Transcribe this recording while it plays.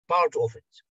part of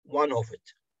it, one of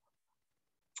it.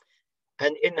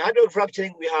 And in hydraulic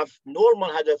fracturing, we have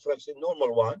normal hydraulic fracturing,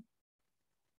 normal one.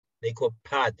 They call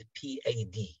PAD,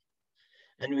 P-A-D.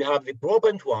 And we have the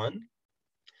propellant one,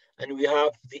 and we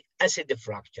have the acid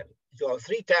fracturing. So we have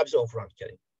 3 types of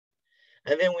fracturing.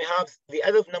 And then we have the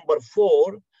other number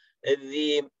 4,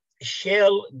 the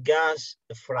shale gas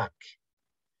frac,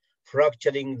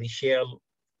 fracturing the shale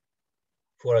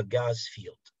for a gas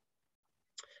field.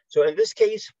 So in this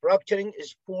case, fracturing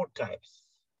is 4 types.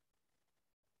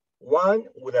 One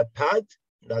with a pad,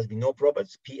 there's no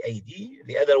propellants, P-A-D.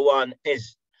 The other one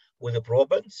is with the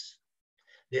propellants.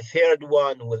 The third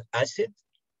one with acid.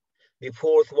 The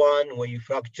 4th one where you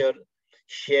fracture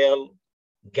shale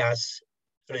gas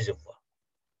reservoir.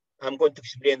 I'm going to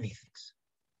explain these things.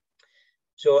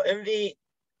 So in the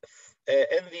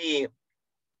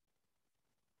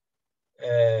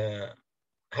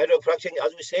hydraulic fracturing,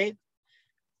 as we said,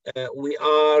 we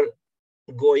are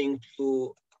going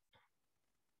to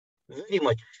very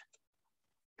much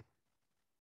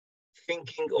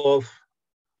thinking of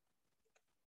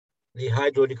the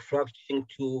hydraulic fracturing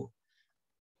to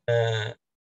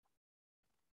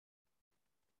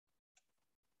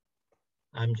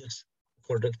I'm just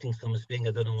correcting something.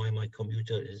 I don't know why my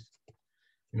computer is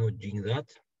not doing that.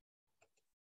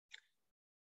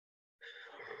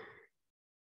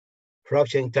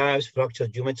 Fracturing types, fracture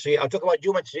geometry. I'll talk about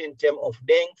geometry in terms of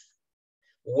length,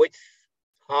 width,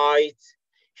 height,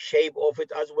 shape of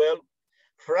it as well.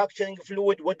 Fracturing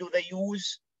fluid, what do they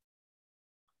use?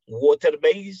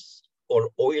 Water-based or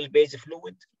oil-based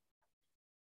fluid,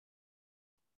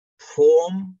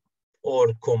 foam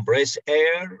or compressed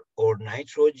air or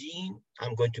nitrogen.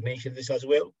 I'm going to mention this as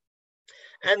well.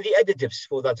 And the additives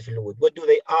for that fluid, what do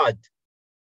they add?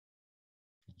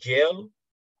 Gel,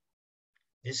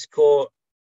 visco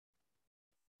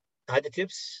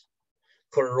additives,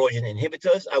 corrosion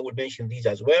inhibitors. I will mention these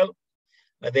as well.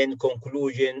 And then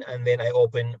conclusion, and then I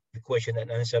open the question and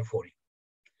answer for you.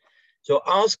 So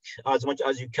ask as much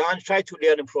as you can. Try to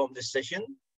learn from this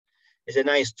session. It's a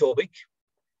nice topic,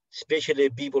 especially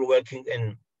people working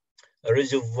in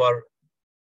reservoir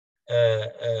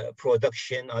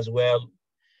production as well.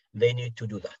 They need to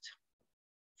do that.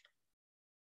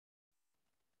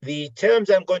 The terms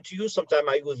I'm going to use, sometimes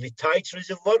I use the tight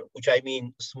reservoir, which I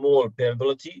mean small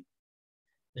permeability,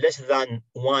 less than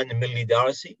 1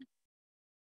 millidarcy.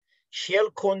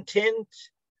 Shale content,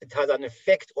 it has an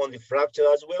effect on the fracture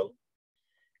as well.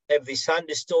 If the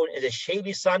sandstone is a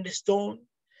shaly sandstone,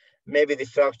 maybe the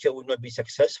fracture would not be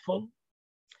successful.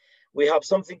 We have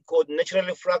something called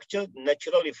naturally fractured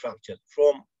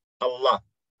from Allah.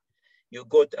 You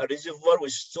got a reservoir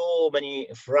with so many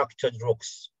fractured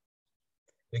rocks.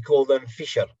 We call them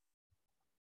fissure.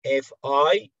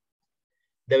 F-I-S-S-U-R-E,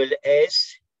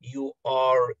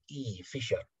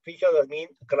 fissure. Fissure, that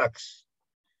means cracks,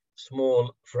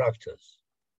 small fractures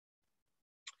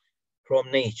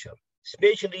from nature,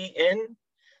 especially in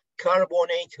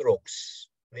carbonate rocks.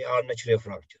 They are naturally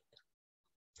fractured.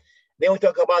 Then we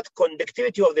talk about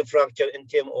conductivity of the fracture in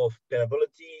terms of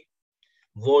permeability,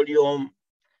 volume,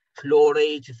 flow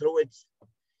rate through it.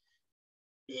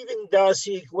 Even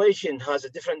Darcy equation has a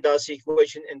different Darcy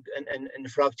equation in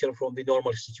fracture from the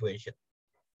normal situation.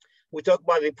 We talk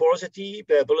about the porosity,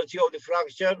 permeability of the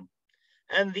fracture,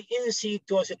 and the in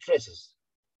situ stresses,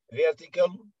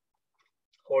 vertical,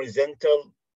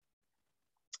 horizontal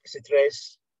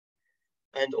stress,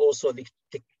 and also the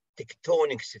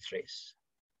tectonic stress.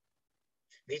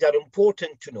 These are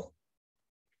important to know.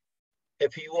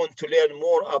 If you want to learn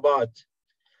more about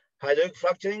hydraulic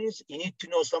fracturings, you need to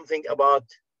know something about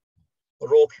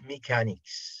rock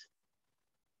mechanics.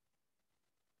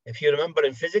 If you remember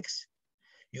in physics,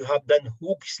 you have done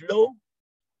Hooke's law.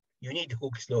 You need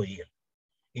Hooke's law here.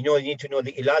 You need to know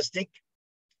the elastic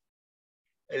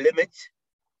limit,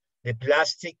 the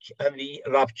plastic, and the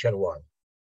rupture one.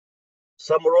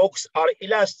 Some rocks are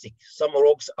elastic. Some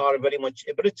rocks are very much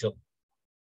brittle.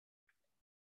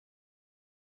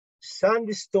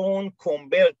 Sandstone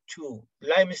compared to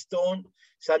limestone,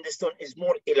 sandstone is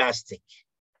more elastic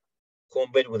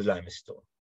compared with limestone.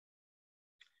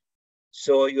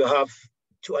 So you have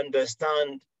to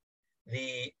understand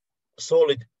the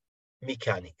solid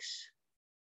mechanics.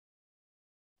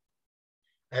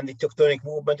 And the tectonic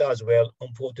movement as well,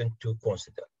 important to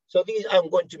consider. So these I'm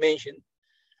going to mention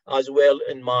as well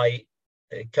in my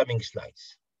coming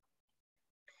slides.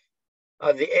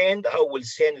 At the end, I will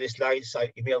send the slides,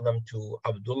 I email them to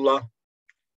Abdullah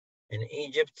in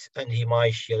Egypt, and he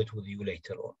might share it with you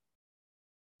later on.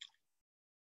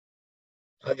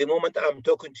 At the moment, I'm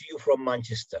talking to you from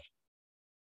Manchester.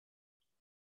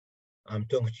 I'm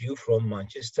talking to you from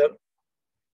Manchester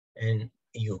in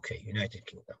UK, United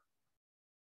Kingdom.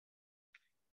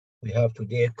 We have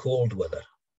today cold weather.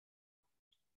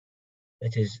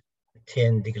 It is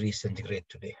 10 degrees centigrade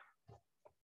today.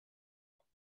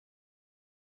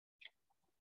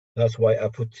 That's why I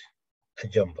put a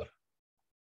jumper.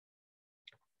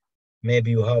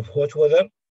 Maybe you have hot weather.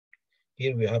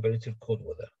 Here we have a little cold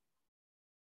weather.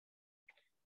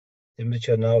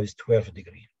 Temperature now is 12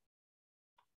 degrees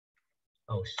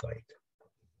outside.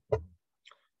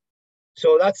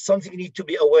 So that's something you need to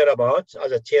be aware about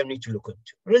as a term you need to look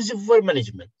into. Reservoir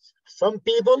management. Some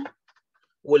people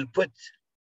will put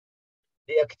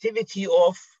the activity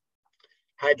of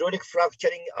hydraulic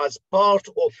fracturing as part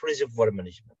of reservoir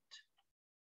management,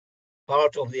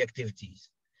 part of the activities.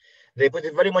 They put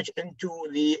it very much into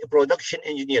the production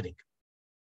engineering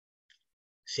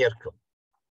circle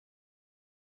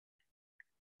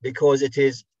because it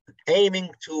is aiming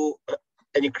to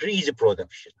increase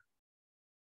production.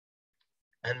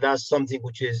 And that's something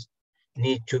which is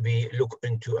need to be looked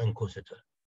into and considered.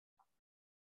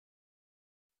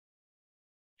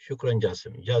 Shukran,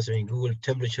 Jasmine. Jasmine, Google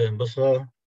temperature in Basra,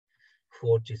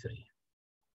 43.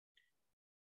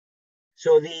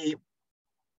 So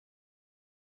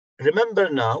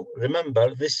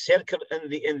remember this circle in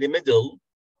the middle,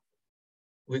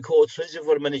 we call it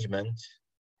reservoir management.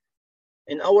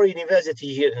 In our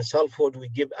university here in Salford, we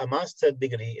give a master's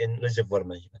degree in reservoir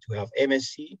management. We have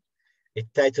MSc, it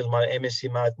titled my MSc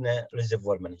Matna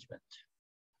Reservoir Management.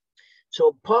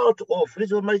 So part of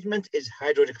reservoir management is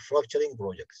hydraulic fracturing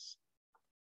projects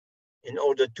in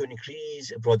order to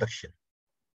increase production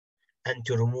and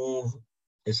to remove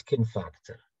a skin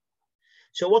factor.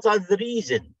 So what are the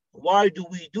reasons? Why do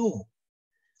we do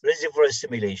reservoir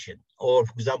simulation? Or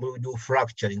for example, we do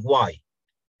fracturing, why?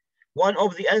 One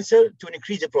of the answers to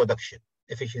increase the production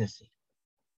efficiency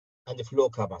and the flow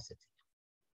capacity.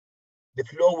 The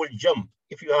flow will jump.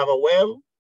 If you have a well,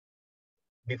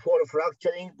 before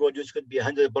fracturing, produce could be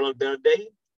 100 barrels per day.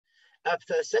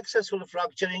 After successful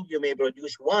fracturing, you may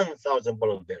produce 1,000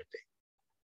 barrels per day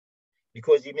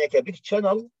because you make a big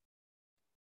channel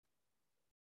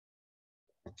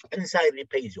inside the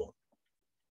pay zone.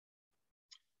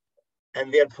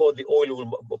 And therefore, the oil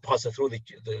will pass through the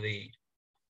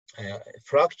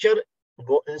fracture,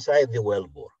 go inside the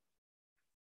wellbore.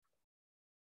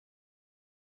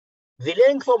 The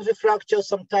length of the fracture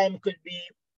sometimes could be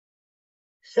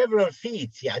several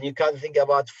feet. Yeah, and you can think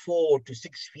about 4 to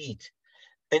 6 feet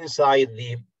inside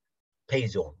the pay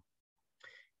zone.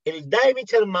 The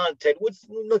diameter mounted was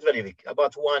not very big,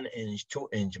 about 1 inch, 2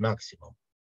 inch maximum.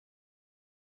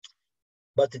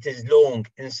 But it is long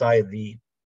inside the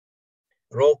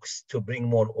rocks to bring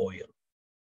more oil.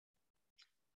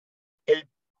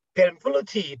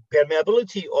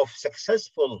 Permeability of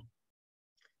successful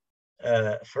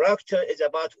fracture is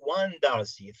about 1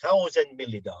 Darcy, 1,000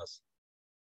 millidarcy.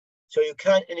 So you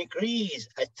can increase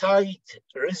a tight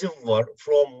reservoir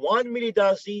from 1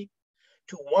 millidarcy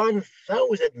to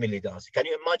 1,000 millidarcy. Can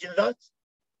you imagine that?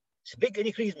 It's a big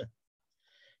increase.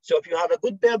 So if you have a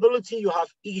good permeability, you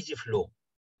have easy flow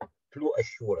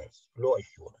assurance.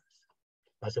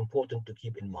 That's important to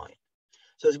keep in mind.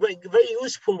 So it's very, very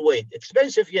useful way.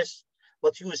 Expensive, yes,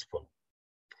 but useful.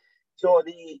 So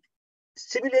the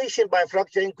simulation by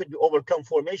fracturing could be overcome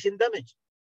formation damage.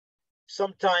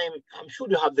 Sometime, I'm sure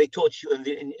they taught you in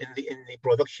the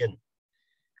production,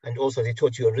 and also they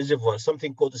taught you a reservoir,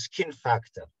 something called the skin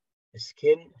factor,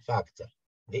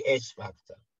 the H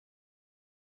factor.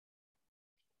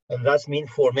 And that means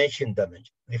formation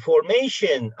damage. The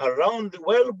formation around the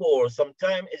wellbore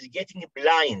sometimes is getting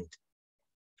blind.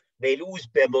 They lose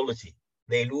permeability.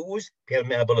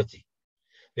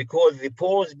 Because the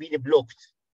pores being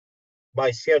blocked by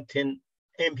certain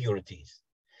impurities.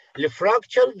 The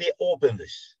fracture, they open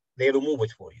this. They remove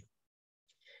it for you.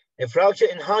 A fracture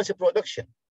enhances production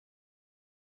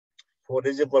for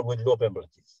reservoir with low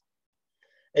permeabilities.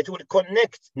 It will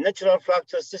connect natural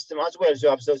fracture system as well. So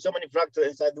you have so many fractures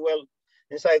inside the well,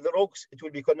 inside the rocks, it will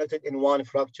be connected in one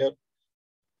fracture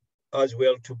as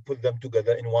well to put them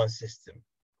together in one system.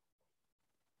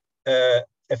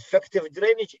 Effective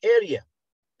drainage area,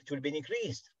 it will be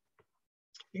increased.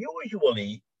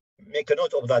 Usually, make a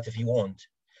note of that if you want.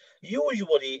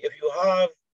 Usually, if you have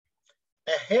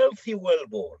a healthy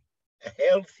wellbore,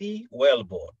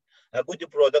 a good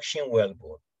production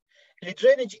wellbore, the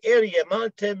drainage area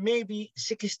mountain maybe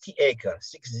 60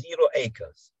 acres.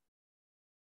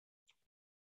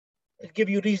 It'll give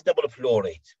you reasonable flow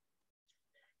rate.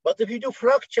 But if you do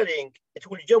fracturing, it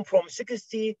will jump from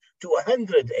 60 to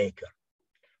 100 acres,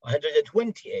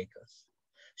 120 acres.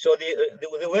 So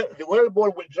the well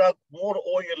bore will drag more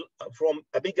oil from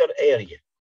a bigger area,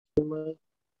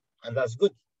 and that's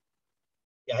good.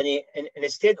 Yani,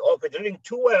 instead of drilling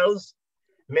 2 wells,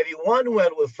 maybe 1 well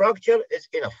with fracture is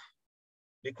enough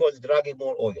because dragging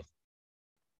more oil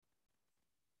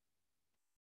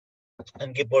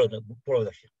and give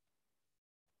production.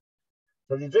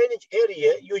 So the drainage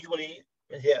area usually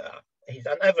is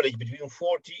an average between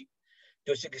 40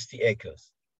 to 60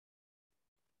 acres.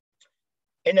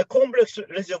 In a complex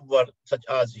reservoir, such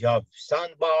as you have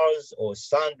sandbars or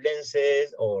sand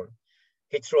lenses, or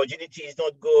heterogeneity is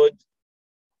not good,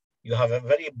 you have a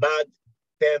very bad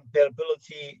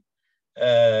permeability,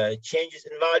 changes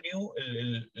in value,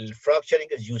 fracturing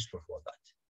is useful for that.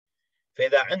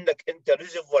 فإذا عندك أنت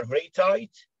reservoir very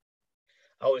tight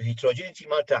أو heterogeneity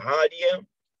مالته عالية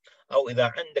أو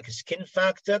إذا عندك skin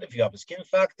factor, if you have a skin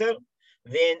factor,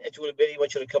 then it will be very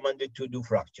much recommended to do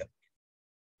fracture.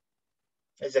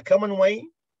 It's a common way,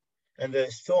 and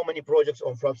there's so many projects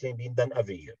on fracturing being done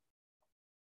every year.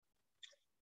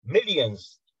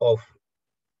 Millions of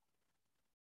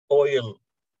oil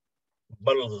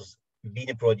barrels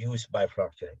being produced by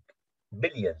fracturing.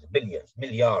 Billions,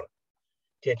 milliard,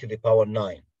 10 to the power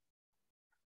 9.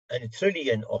 And a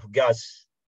trillion of gas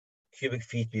cubic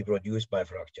feet be produced by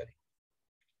fracturing.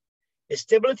 The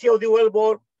stability of the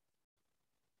wellbore,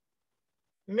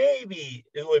 maybe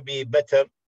it will be better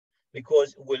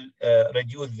because it will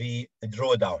reduce the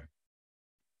drawdown.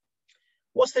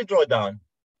 What's the drawdown?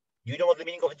 Do you know what the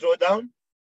meaning of a drawdown?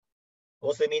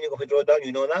 What's the meaning of a drawdown?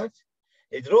 You know that?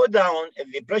 A drawdown is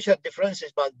the pressure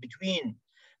differences between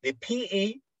the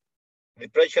PE, the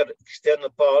pressure external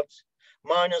parts,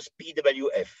 minus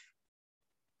PWF.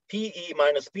 PE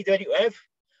minus PWF,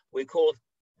 we call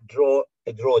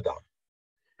a drawdown.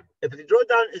 If the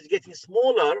drawdown is getting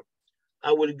smaller,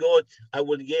 I will get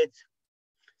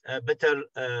a better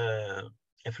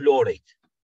flow rate.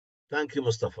 Thank you,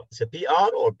 Mustafa. It's a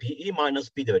PR or PE minus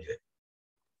PWF.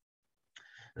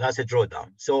 That's a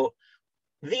drawdown. So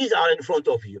these are in front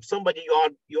of you. If somebody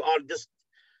you are just,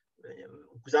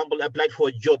 for example, applied for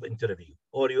a job interview,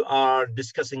 or you are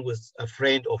discussing with a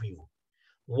friend of you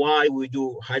why we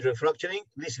do hydrofracturing,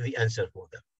 this is the answer for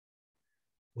them.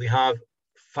 We have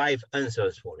 5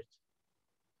 answers for it,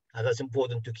 and that's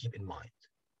important to keep in mind.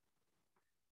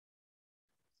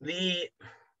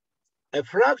 A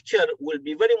fracture will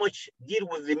be very much deal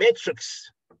with the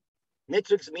matrix.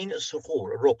 Matrix means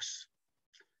sukhur, rocks.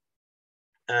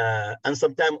 And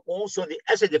sometimes also the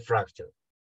acid fracture.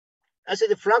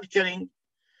 Acid fracturing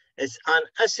is an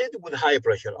acid with high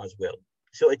pressure as well.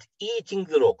 So it's eating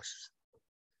the rocks,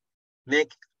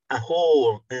 make a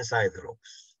hole inside the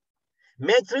rocks.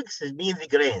 Matrix means the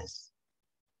grains,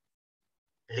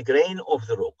 the grain of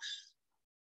the rocks.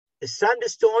 The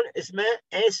sandstone is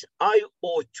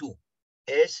SiO2,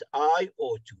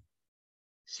 SiO2,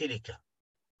 silica.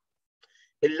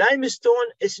 The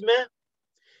limestone is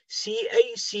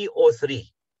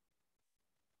CaCO3,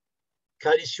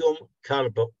 calcium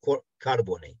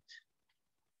carbonate.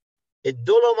 The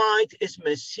dolomite is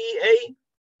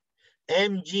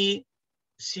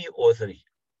CaMgCO3.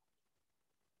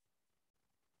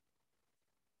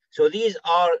 So these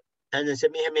are, and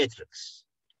نسميها matrix,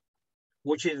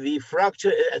 which is the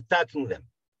fracture attacking them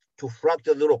to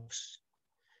fracture the rocks.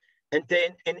 And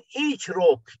then in each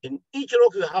rock you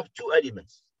have 2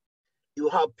 elements. You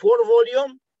have pore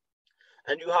volume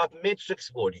and you have matrix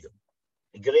volume,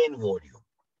 grain volume.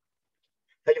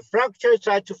 And the fracture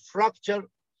tries to fracture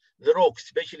the rock,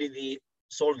 especially the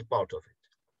solid part of it.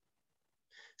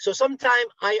 So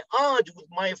sometimes I add with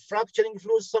my fracturing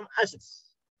fluid some acids.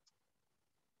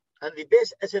 And the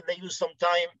best acid they use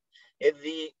sometimes is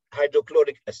the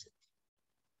hydrochloric acid.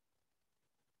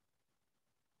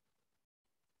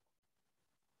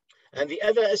 And the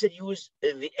other acid used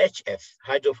is the HF,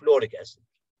 hydrofluoric acid,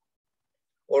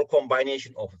 or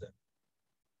combination of them.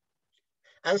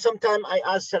 And sometimes I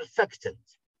add surfactant.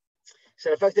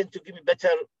 Surfactant to give me better,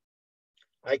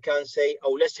 I can say,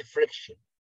 or less friction,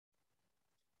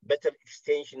 better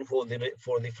extension for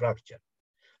the fracture,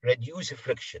 reduce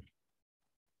friction.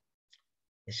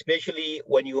 Especially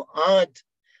when you add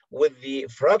with the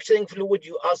fracturing fluid,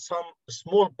 you add some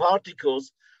small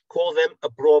particles, call them a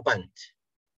probant.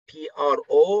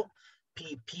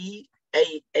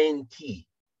 PROPPANT.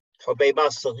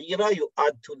 حبيبات صغيرة you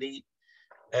add to the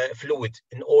fluid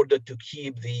in order to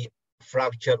keep the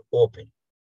fracture open.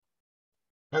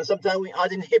 And sometimes we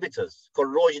add inhibitors,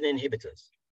 corrosion inhibitors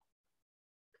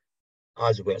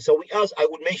as well. So I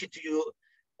would mention to you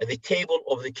the table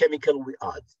of the chemical we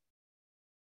add.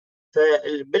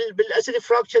 بالacid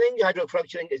fracturing,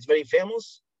 hydrofracturing is very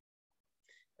famous.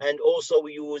 And also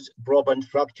we use probant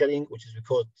fracturing, which is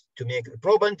because to make the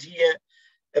probant here.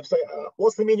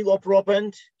 What's the meaning of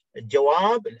probant?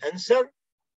 Jawab, answer.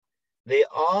 They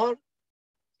are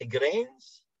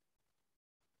grains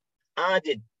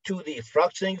added to the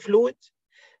fracturing fluid.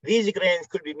 These grains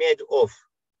could be made of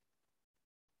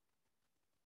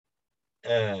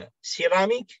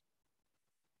ceramic,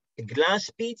 glass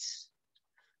beads,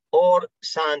 or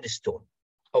sandstone,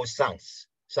 or sands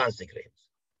grains.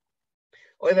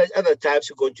 Or other types,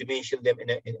 we're going to mention them in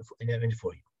a minute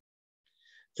for you.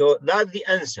 So that's the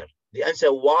answer. The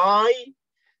answer why,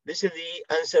 this is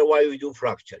the answer why we do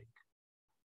fracturing.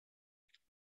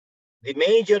 The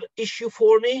major issue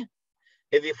for me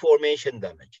is the formation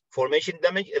damage. Formation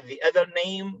damage is the other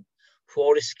name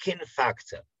for skin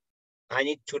factor. I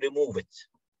need to remove it.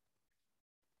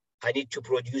 I need to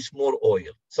produce more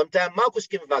oil. Sometimes macro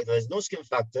skin factor, there's no skin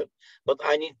factor, but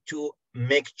I need to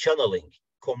make channeling,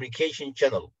 communication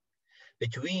channel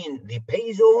between the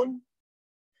pay zone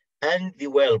and the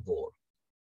wellbore.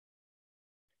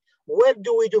 Where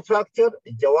do we do fracture?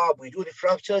 Jawab, we do the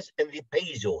fractures in the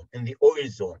pay zone, in the oil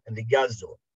zone, in the gas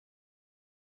zone.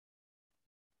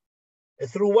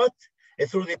 Through what?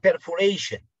 Through the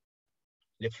perforation.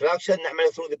 The fracture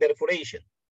through the perforation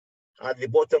at the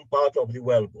bottom part of the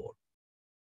wellbore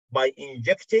by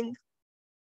injecting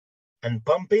and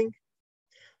pumping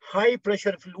high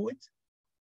pressure fluid,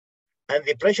 and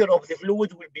the pressure of the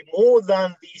fluid will be more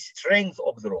than the strength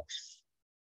of the rocks.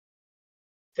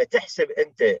 فتحسب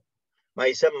انت ما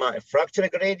يسمى fracture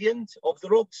gradient of the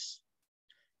rocks,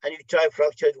 and you try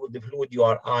fracture it with the fluid you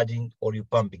are adding or you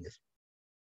pumping it.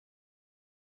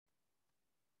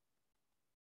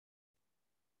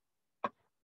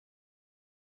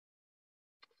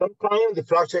 Sometimes the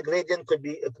fracture gradient could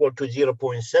be equal to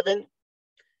 0.7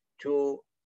 to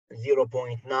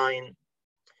 0.9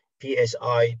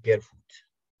 psi per foot.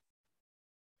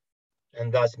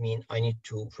 And that means I need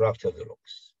to fracture the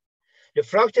rocks. The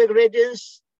fracture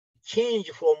gradients change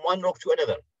from one rock to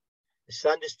another.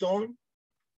 Sandstone,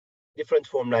 different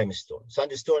from limestone.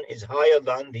 Sandstone is higher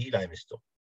than the limestone.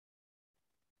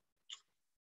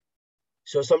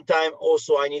 So sometimes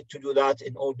also I need to do that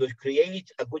in order to create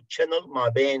a good channel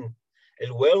between the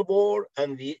wellbore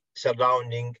and the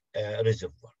surrounding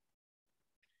reservoir.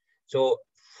 So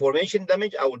formation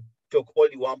damage, I will talk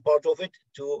only one part of it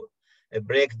to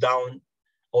break down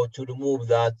or to remove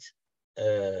that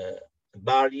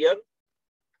barrier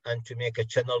and to make a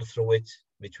channel through it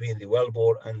between the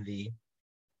wellbore and the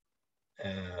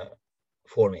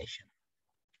formation.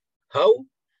 How?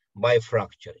 By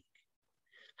fracturing.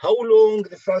 How long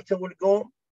the fracture will go?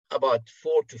 About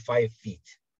 4 to 5 feet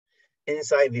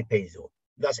inside the pay zone.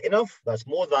 That's enough. That's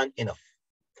more than enough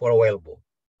for a wellbore.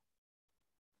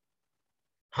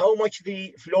 How much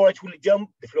the flow rate will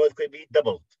jump? The flow rate could be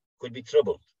doubled, could be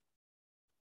tripled.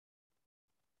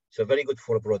 So very good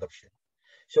for production.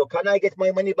 So can I get my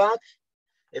money back?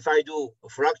 If I do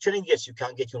fracturing, yes, you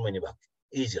can get your money back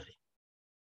easily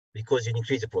because you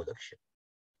increase the production.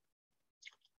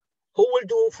 Who will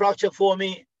do fracture for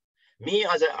me? Me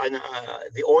as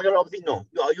the owner of the, no,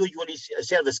 you are usually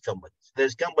service companies.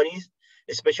 There's companies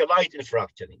specialized in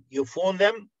fracturing. You phone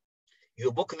them,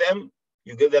 you book them,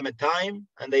 you give them a time,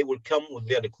 and they will come with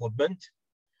their equipment,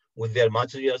 with their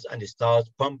materials, and start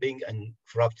pumping and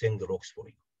fracturing the rocks for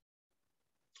you.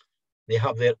 They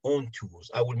have their own tools.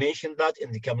 I will mention that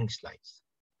in the coming slides.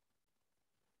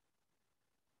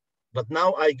 But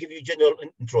now I give you general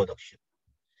introduction.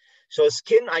 So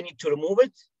skin, I need to remove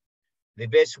it. The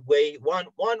best way, one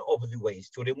of the ways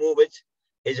to remove it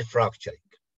is fracturing.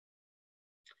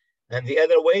 And the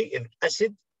other way is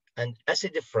acid and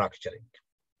acid fracturing.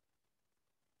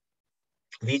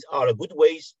 These are good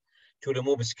ways to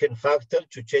remove skin factor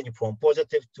to change from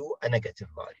positive to a negative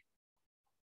value.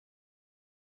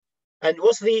 And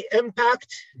what's the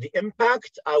impact? The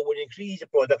impact, I will increase the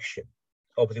production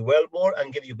of the wellbore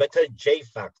and give you better J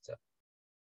factor.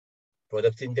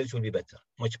 Product index will be better,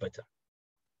 much better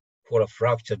for a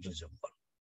fractured reservoir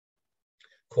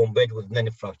compared with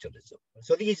non-fractured reservoir.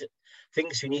 So these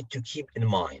things you need to keep in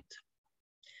mind.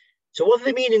 So what's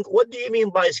the meaning? What do you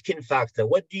mean by skin factor?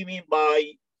 What do you mean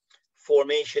by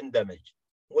formation damage?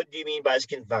 What do you mean by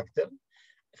skin factor?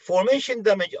 Formation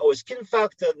damage or skin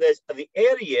factor, there's the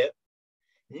area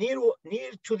near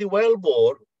to the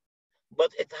wellbore,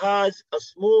 but it has a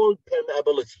small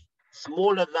permeability,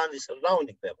 smaller than the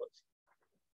surrounding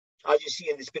permeability. As you see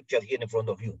in this picture here in front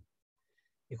of you,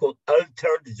 it's called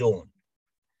altered zone,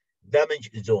 damage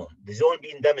zone. The zone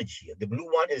being damaged here. The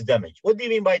blue one is damage. What do you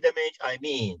mean by damage? I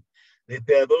mean, the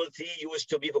permeability used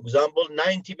to be, for example,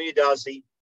 90 millidarcy.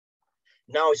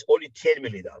 Now it's only 10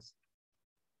 millidarcy.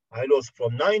 I lost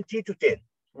from 90 to 10.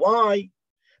 Why?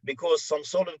 Because some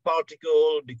solid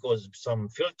particle, because some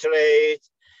filtrate,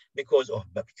 because of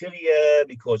bacteria,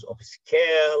 because of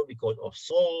scale, because of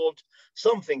salt,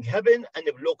 something happened and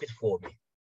they block it for me.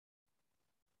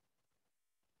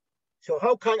 So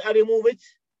how can I remove it?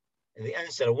 The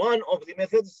answer, one of the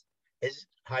methods is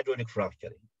hydraulic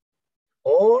fracturing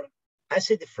or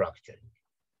acid fracturing.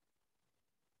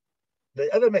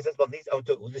 The other method, but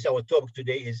this our topic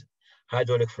today is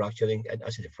hydraulic fracturing and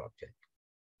acid fracturing.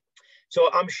 So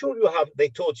I'm sure you have, they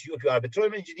taught you, if you are a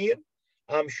petroleum engineer,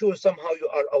 I'm sure somehow you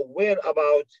are aware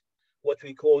about what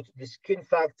we call the skin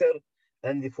factor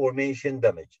and the formation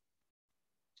damage.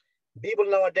 People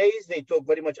nowadays, they talk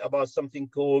very much about something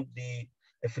called the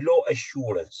flow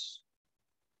assurance.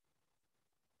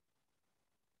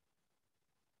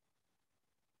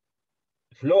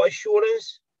 Flow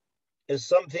assurance is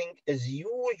something is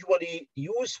usually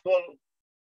useful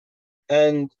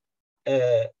and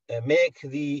make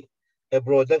the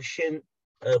production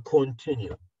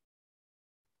continue.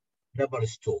 Never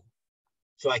stop.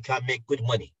 So I can make good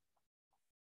money.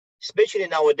 Especially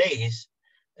nowadays,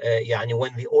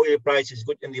 when the oil price is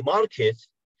good in the market,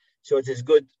 so it is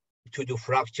good to do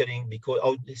fracturing because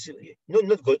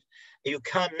not good. You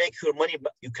can't make your money,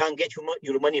 you can't get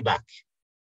your money back.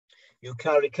 You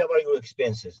can recover your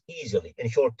expenses easily in a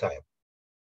short time.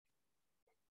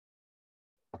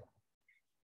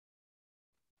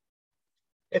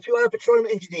 If you are a petroleum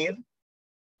engineer,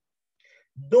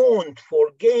 don't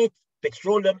forget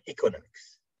petroleum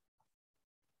economics.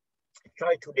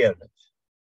 Try to learn it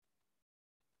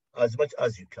as much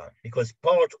as you can, because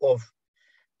part of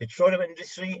petroleum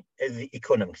industry is the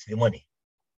economics, the money.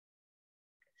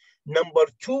 Number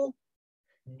two,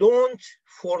 don't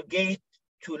forget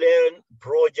to learn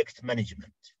project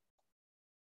management.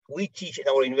 We teach in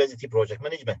our university project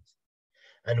management,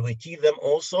 and we teach them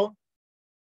also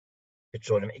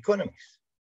petroleum economics.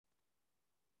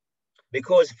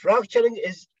 Because fracturing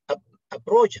is a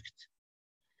project.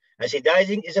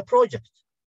 Acidizing is a project.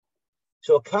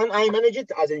 So can I manage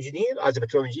it as an engineer, as a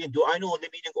petroleum engineer? Do I know the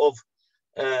meaning of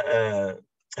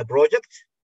a project?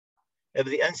 If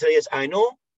the answer is I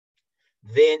know,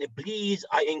 then please,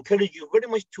 I encourage you very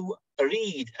much to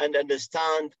read and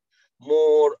understand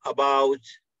more about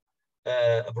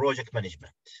project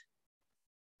management.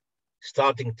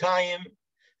 Starting time,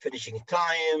 finishing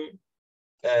time,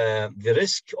 the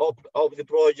risk of the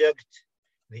project,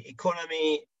 the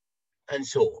economy, and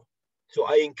so on. So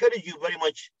I encourage you very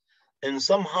much, and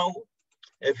somehow,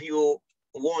 if you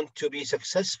want to be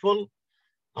successful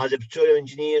as a petroleum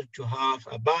engineer, to have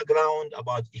a background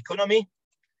about economy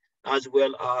as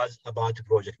well as about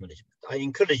project management. I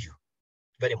encourage you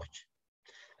very much.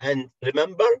 And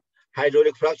remember,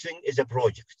 hydraulic fracturing is a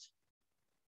project.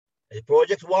 A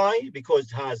project, why?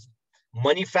 Because it has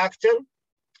money factor,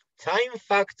 time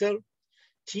factor,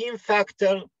 team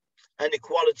factor, and the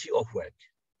quality of work.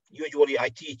 Usually I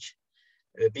teach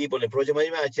people in project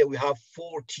management, I say we have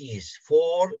 4 T's,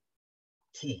 4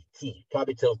 T,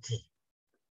 capital T.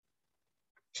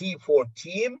 T for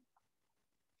team,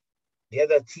 the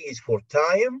other T is for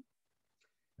time,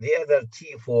 the other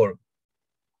T for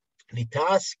the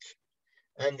task,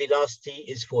 and the last T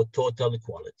is for total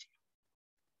quality.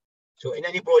 So in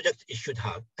any project, it should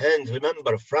have. And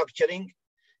remember, fracturing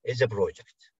is a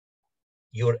project.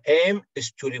 Your aim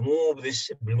is to remove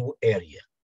this blue area,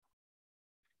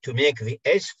 to make the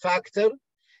S factor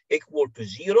equal to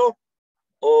 0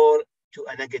 or to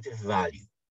a negative value.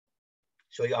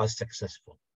 So you are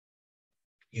successful.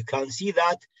 You can see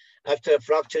that after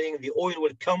fracturing, the oil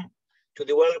will come to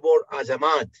the wellbore as a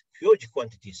mud, huge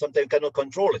quantity. Sometimes you cannot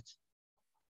control it.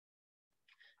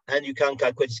 And you can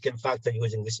calculate skin factor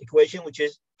using this equation, which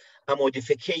is a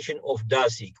modification of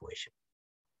Darcy equation.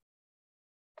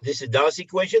 This is Darcy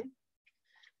equation.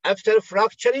 After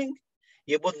fracturing,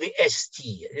 you put the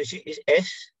ST. This is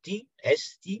ST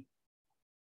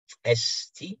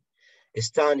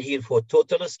stand here for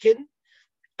total skin.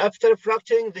 After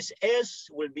fracturing, this S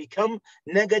will become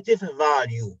negative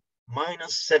value,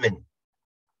 -7,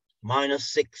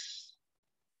 -6.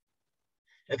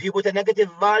 If you put a negative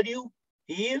value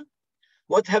here,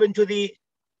 what happened to the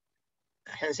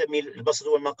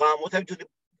what happened to the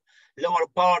lower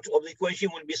part of the equation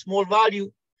will be small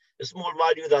value. The small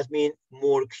value, that means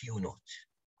more Q0.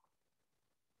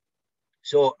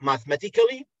 So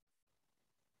mathematically,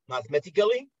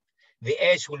 the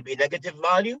S will be negative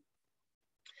value.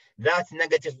 That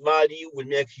negative value will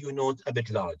make Q0 a bit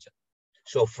larger.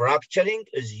 So fracturing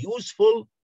is useful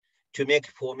to make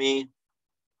for me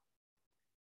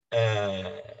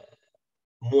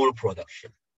more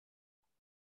production.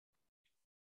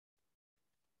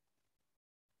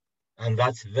 And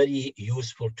that's very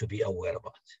useful to be aware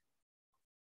about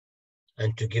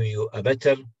and to give you a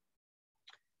better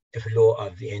flow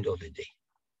at the end of the day.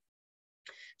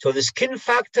 So the skin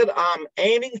factor I'm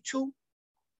aiming to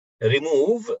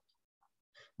remove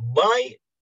by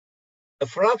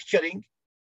fracturing,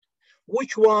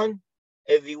 which one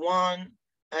is the one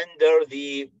under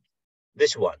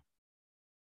this one?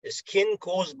 The skin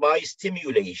caused by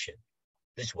stimulation.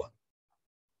 This one.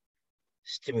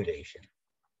 Stimulation.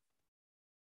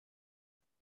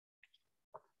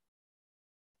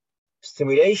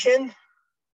 Stimulation.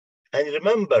 And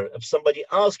remember, if somebody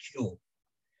asks you,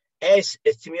 is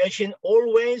stimulation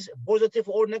always positive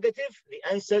or negative?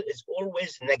 The answer is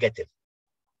always negative.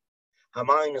 A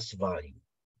minus value.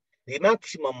 The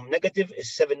maximum negative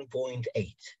is 7.8.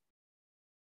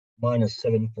 Minus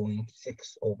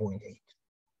 7.6 or 0.8.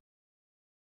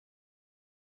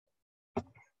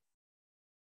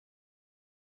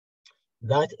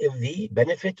 That is the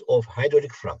benefit of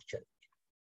hydraulic fracturing.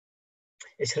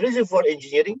 It's reservoir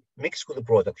engineering mixed with the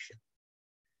production.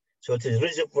 So it is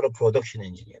reservoir production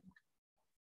engineering.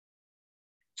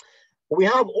 We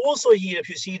have also here, if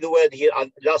you see the word here,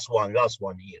 last one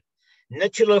here,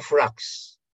 natural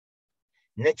fracs,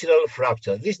 natural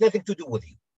fracture. This has nothing to do with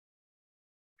you.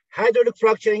 Hydraulic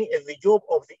fracturing is the job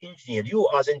of the engineer. You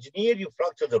as engineer, you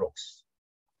fracture the rocks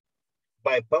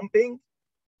by pumping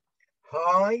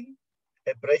high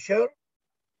pressure,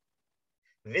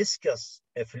 viscous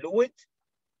fluid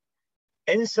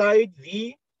inside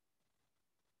the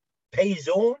pay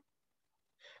zone,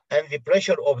 and the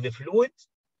pressure of the fluid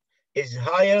is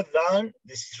higher than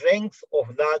the strength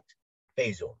of that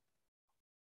pay zone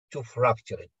to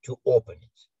fracture it, to open it.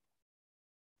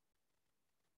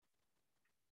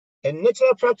 And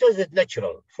natural fractures is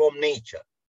natural, from nature.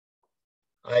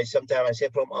 Sometimes I say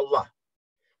from Allah.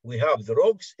 We have the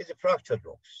rocks, is fractured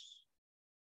rocks.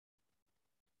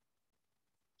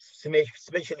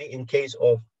 Especially in case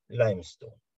of limestone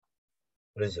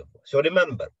reservoir. So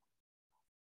remember,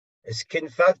 skin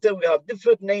factor, we have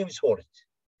different names for it.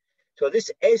 So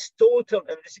this S total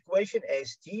in this equation,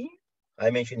 ST, I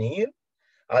mentioned here,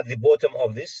 at the bottom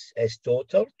of this S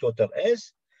total, total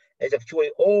S, is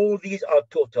actually all these are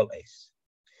total S.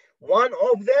 One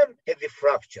of them is the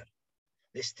fracture,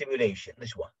 the stimulation,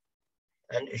 this one.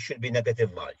 And it should be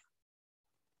negative value.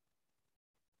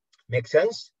 Make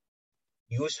sense?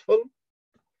 Useful?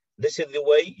 This is the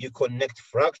way you connect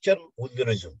fracture with the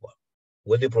reservoir,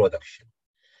 with the production.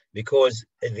 Because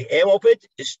the aim of it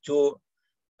is to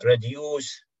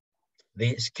reduce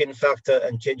the skin factor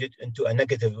and change it into a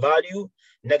negative value.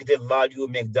 Negative value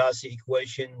make Darcy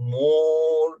equation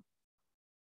more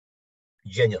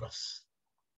generous,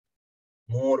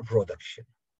 more production.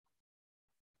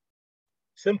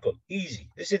 Simple, easy.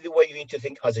 This is the way you need to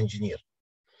think as engineer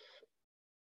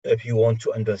if you want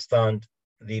to understand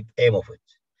the aim of it.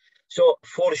 So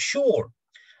for sure,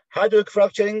 hydraulic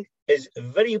fracturing is a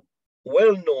very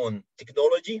well-known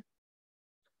technology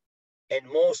in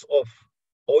most of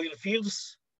oil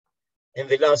fields in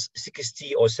the last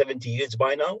 60 or 70 years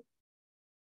by now.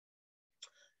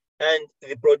 And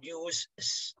they produce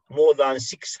more than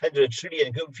 600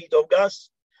 trillion cubic feet of gas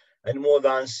and more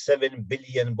than 7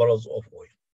 billion barrels of oil.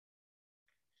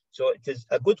 So it is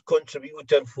a good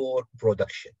contributor for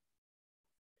production.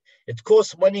 It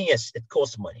costs money, yes, it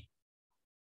costs money.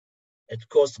 It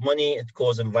costs money, it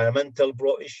causes environmental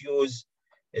issues,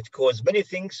 it causes many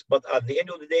things, but at the end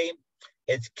of the day,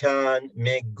 it can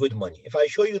make good money. If I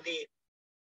show you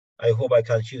I hope I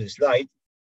can show you the slide.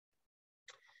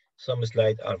 Some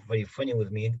slides are very funny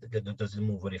with me, that doesn't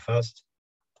move very fast.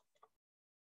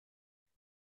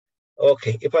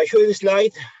 Okay, if I show you the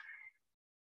slide,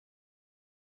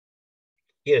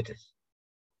 here it is.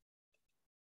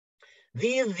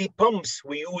 These are the pumps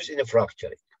we use in the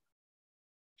fracturing.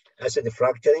 I said the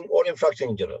fracturing or in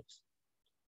fracturing generals.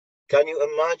 Can you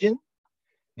imagine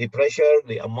the pressure,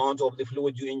 the amount of the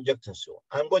fluid you inject and so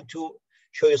on? I'm going to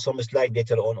show you some slide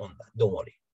later on that. Don't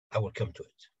worry, I will come to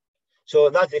it. So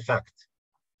that's the fact.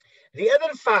 The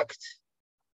other fact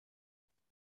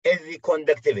is the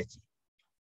conductivity.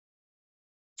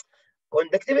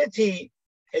 Conductivity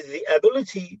is the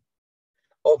ability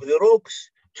of the rocks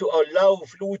to allow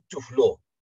fluid to flow.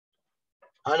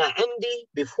 And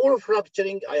before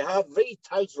fracturing, I have very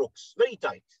tight rocks, very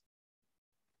tight.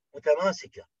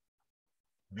 متماسكة,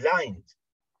 blind.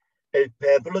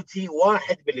 Permeability 1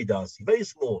 millidarcy, very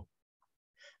small.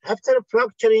 After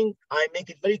fracturing, I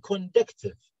make it very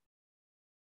conductive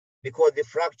because the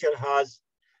fracture has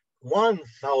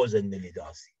 1,000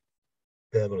 millidarcy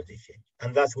permeability change.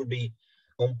 And that will be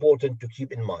important to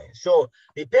keep in mind. So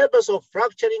the purpose of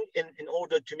fracturing in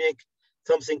order to make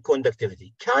something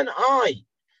conductivity. Can I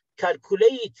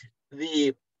calculate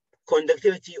the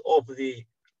conductivity of the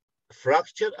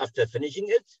fracture after finishing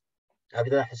it?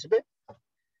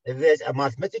 There's a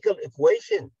mathematical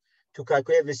equation to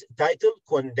calculate this title,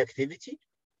 conductivity,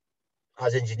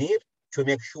 as engineer, to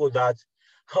make sure that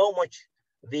how much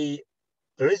the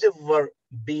reservoir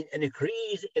being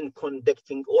increased in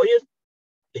conducting oil.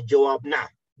 الجواب نعم.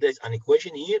 There's an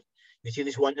equation here. You see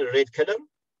this one in red color,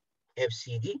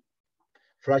 FCD,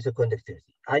 fracture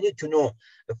conductivity. I need to know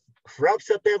the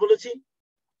fracture permeability,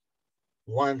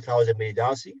 1000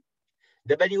 millidarcy.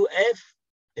 WF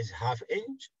is ½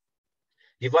 inch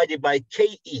divided by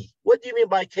KE. What do you mean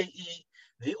by KE?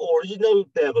 The original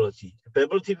permeability,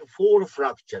 permeability before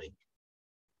fracturing.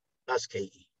 That's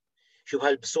KE. شوف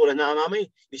هالصورة هنا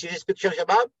أمامي. You see this picture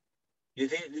شباب? You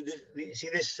see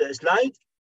this slide?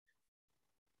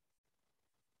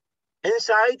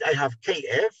 Inside I have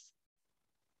KF,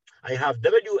 I have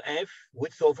WF,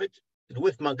 width of it,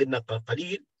 الوidth ما قلنا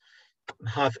قليل,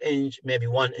 ½ inch, maybe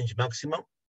 1 inch maximum.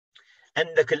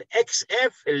 عندك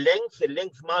XF,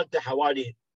 اللينث مالته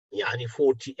حوالي يعني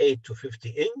 48 to 50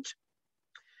 inch.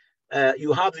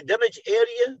 You have the damage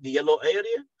area, the yellow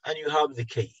area, and you have the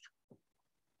KE.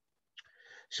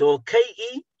 So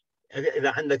KE,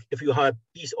 if you have a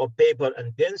piece of paper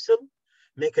and pencil,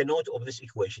 make a note of this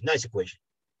equation. Nice equation.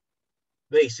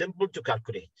 Very simple to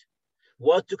calculate.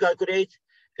 What to calculate?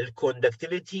 The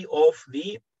conductivity of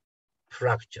the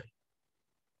fracture.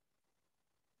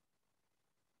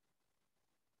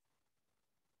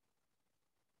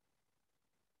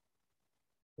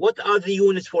 What are the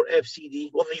units for FCD?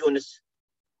 What are the units?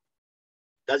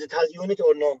 Does it have unit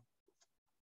or no?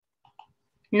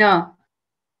 No.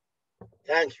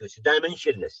 Thank you. It's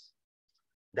dimensionless.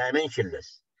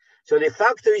 Dimensionless. So the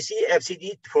factor you see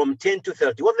FCD from 10 to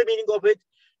 30. What's the meaning of it?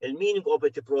 The meaning of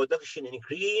it, the production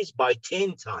increased by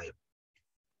 10 times.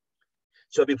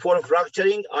 So before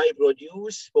fracturing, I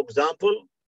produce, for example,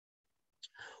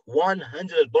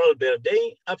 100 barrels per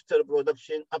day. After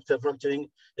production, after fracturing,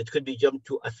 it could be jumped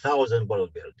to 1,000 barrels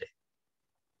per day.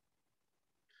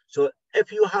 So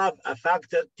if you have a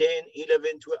factor 10,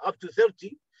 11, 12, up to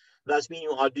 30, that means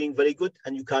you are doing very good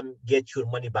and you can get your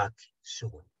money back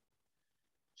soon.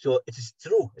 So it is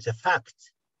true, it's a fact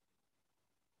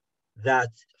that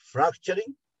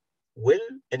fracturing will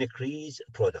increase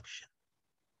production,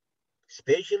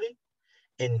 especially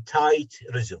in tight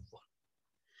reservoir.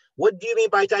 What do you mean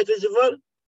by tight reservoir?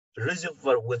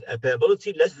 Reservoir with a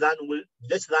permeability less than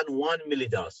 1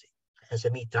 millidarcy. Has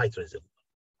a tight reservoir,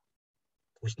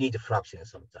 which need a fracturing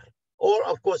sometime. Or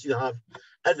of course you have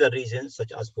other reasons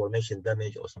such as formation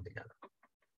damage or something like that.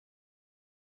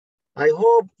 I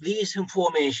hope this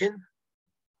information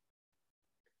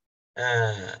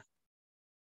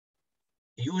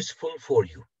useful for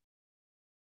you.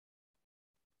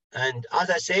 And as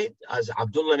I said, as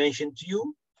Abdullah mentioned to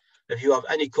you, if you have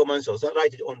any comments or so,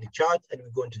 write it on the chat and we're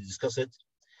going to discuss it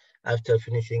after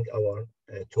finishing our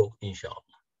talk, inshallah.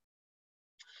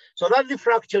 So that's the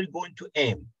fracture going to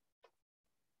aim.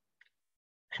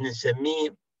 And it's a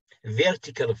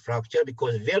vertical fracture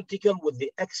because vertical with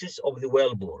the axis of the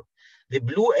wellbore. The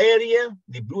blue area,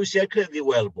 the blue circle, the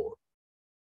wellbore.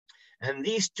 And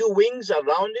these two wings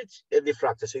around it is the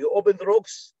fracture. So you open the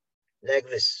rocks like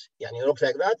this. Yani rocks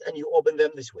like that, and you open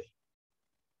them this way.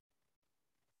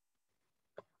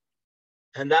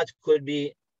 And that could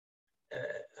be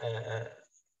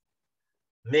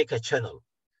make a channel.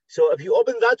 So if you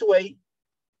open that way,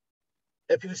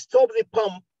 if you stop the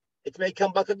pump, it may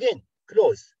come back again,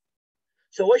 close.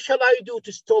 So what shall I do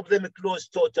to stop them close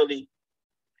totally?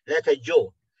 Like a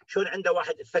jaw. شلون عنده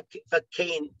واحد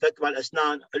فكين فك مع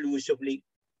الأسنان حلو سفلي.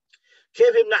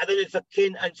 كيف يمنع ذول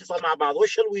الفكين أن يتصل مع بعض? What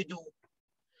shall we do?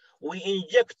 We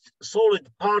inject solid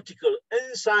particle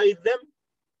inside them.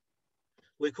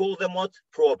 We call them what?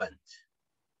 Proband.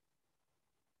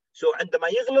 So عندما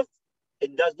يغلق,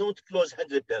 it does not close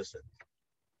 100%.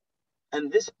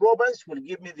 And this proband will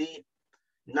give me the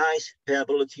nice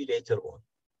permeability later on.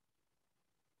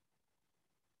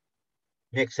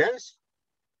 Make sense?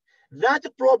 That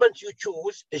proband you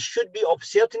choose, it should be of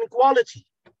certain quality.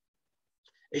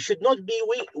 It should not be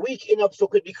weak enough so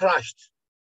it could be crushed.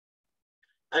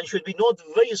 And should be not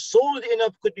very solid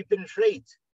enough could be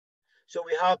penetrate. So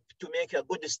we have to make a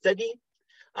good study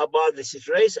about the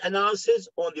stress analysis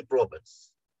on the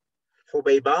probands.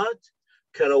 حبيبات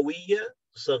كروية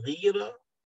صغيرة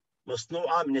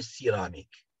مصنوعة من السيراميك.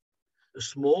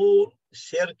 Small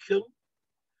circle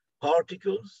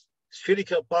particles,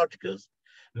 spherical particles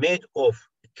made of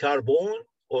carbon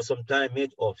or sometimes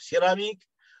made of ceramic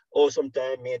or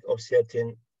sometimes made of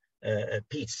certain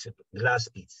glass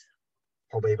beads.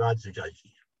 حبيبات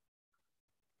زجاجية.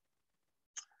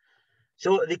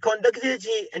 So the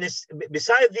conductivity, and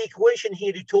beside the equation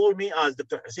here, you told me, as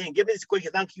Dr. Hussain, give me this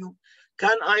equation, thank you.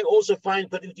 Can I also find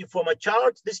conductivity from a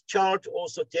chart? This chart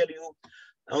also tell you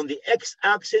on the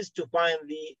x-axis to find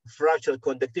the fracture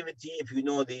conductivity, if you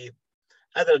know the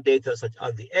other data such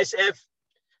as the SF,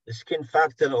 the skin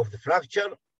factor of the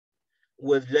fracture,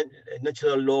 with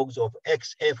natural logs of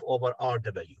XF over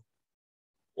RW.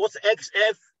 What's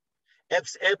XF?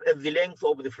 XF is the length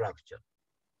of the fracture.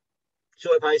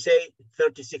 So if I say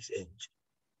 36 inch.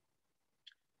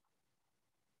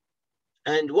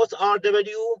 And what's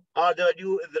RW?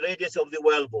 RW is the radius of the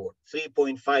wellbore,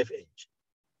 3.5 inch.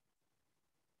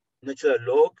 Natural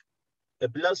log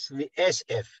plus the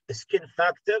SF, the skin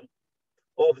factor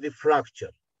of the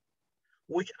fracture,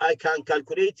 which I can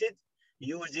calculate it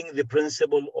using the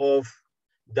principle of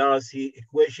Darcy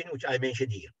equation, which I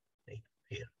mentioned here.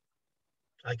 Here,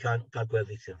 I can calculate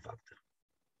the skin factor.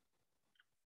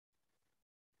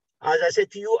 As I said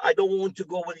to you, I don't want to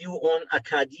go with you on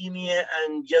academia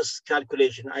and just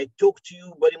calculation. I talk to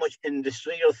you very much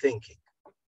industrial thinking.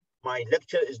 My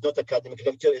lecture is not academic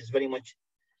lecture, it's very much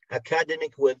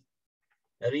academic with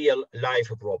real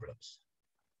life problems.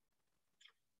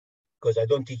 Because I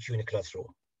don't teach you in a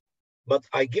classroom. But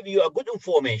I give you a good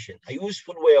information, a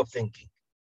useful way of thinking.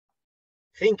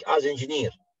 Think as an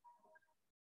engineer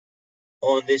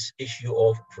on this issue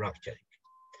of fracturing.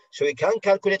 So you can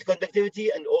calculate conductivity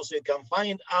and also you can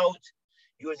find out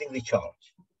using the chart.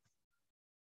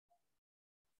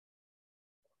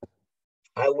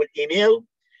 I will email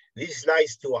these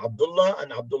slides to Abdullah,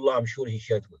 and Abdullah, I'm sure he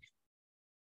shared with you.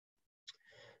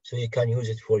 So you can use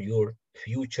it for your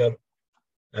future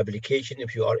application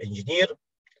if you are engineer,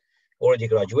 already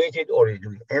graduated, or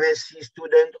you're an MSc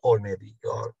student, or maybe you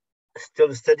are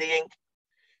still studying.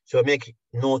 So make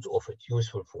note of it,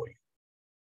 useful for you.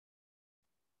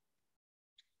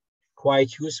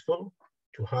 Quite useful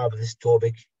to have this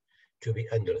topic to be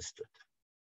understood.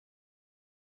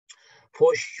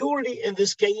 For surely in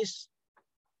this case,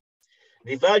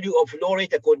 the value of flow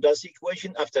rate according to the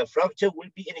equation after fracture will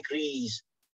be increased.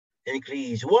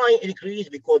 Why increase?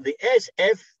 Because the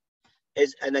SF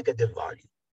is a negative value.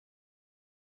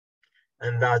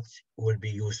 And that will be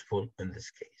useful in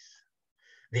this case.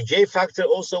 The J factor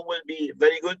also will be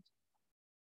very good,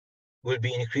 will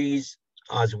be increased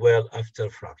as well after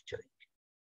fracturing.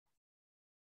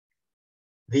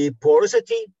 The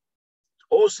porosity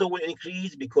also will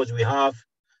increase because we have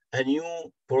a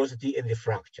new porosity in the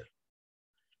fracture,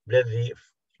 the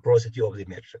porosity of the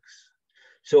matrix.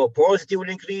 So porosity will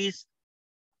increase.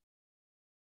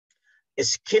 A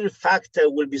skin factor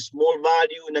will be small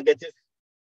value, negative.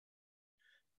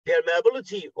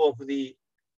 Permeability of the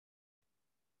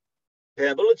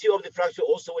fracture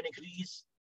also will increase.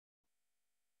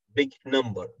 Big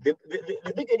number. The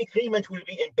big increment will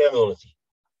be in permeability.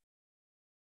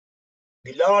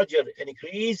 The larger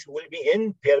increase will be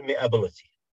in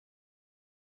permeability.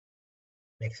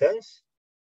 Make sense?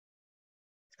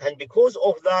 And because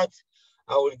of that,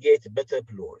 I will get better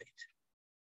flow rate.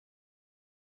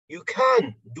 You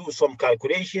can do some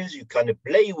calculations. You can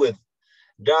play with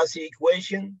Darcy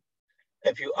equation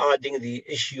if you're adding the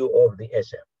issue of the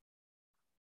SM.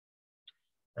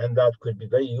 And that could be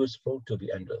very useful to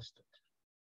be understood.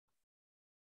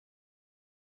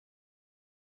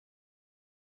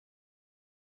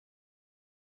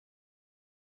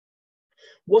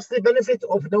 What's the benefit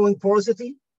of knowing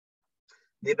porosity?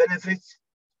 The benefit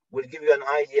will give you an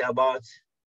idea about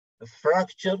the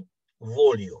fracture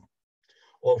volume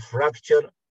or fracture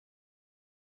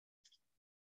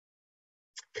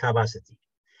capacity.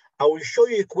 I will show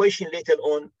you equation later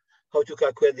on how to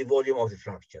calculate the volume of the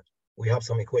fracture. We have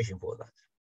some equation for that.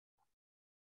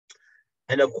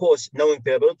 And of course, knowing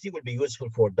permeability will be useful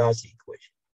for Darcy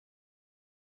equation.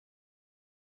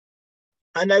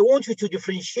 And I want you to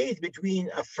differentiate between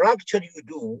a fracture you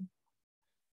do,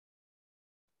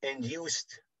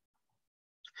 induced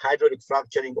hydraulic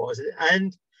fracturing,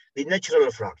 and the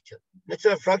natural fracture.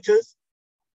 Natural fractures,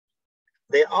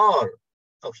 they are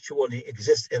actually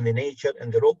exist in the nature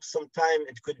and the rock. Sometimes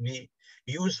it could be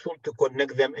useful to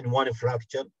connect them in one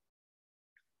fracture.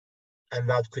 And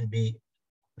that could be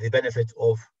the benefit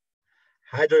of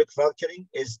hydraulic fracturing,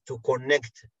 is to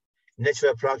connect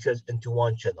natural fractures into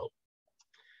one channel.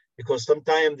 Because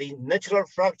sometimes the natural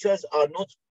fractures are not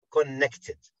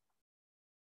connected.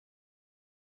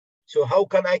 So how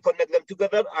can I connect them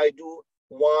together? I do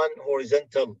one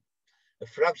horizontal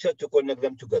fracture to connect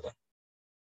them together.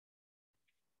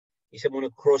 It's a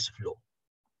cross flow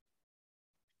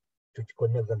to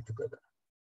connect them together.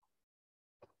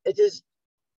 It is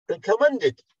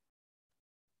recommended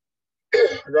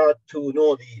that to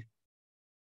know the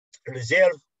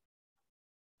reserve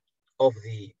of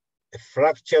the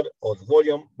fracture or the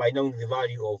volume by knowing the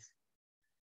value of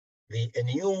the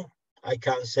nu, I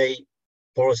can say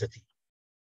porosity,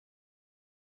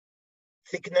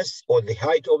 thickness or the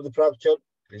height of the fracture,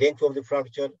 length of the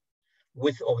fracture,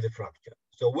 width of the fracture.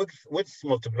 So width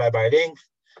multiplied by length,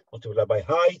 multiplied by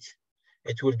height,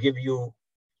 it will give you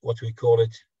what we call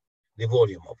it, the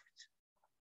volume of it.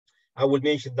 I will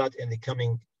mention that in the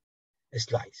coming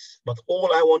slides. But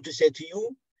all I want to say to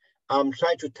you, I'm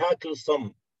trying to tackle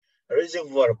some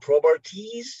reservoir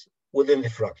properties within the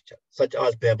fracture, such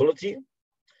as permeability,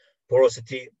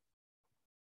 porosity,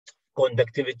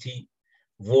 conductivity,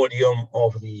 volume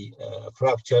of the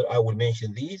fracture. I will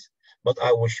mention these, but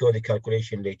I will show the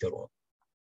calculation later on.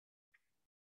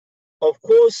 Of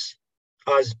course,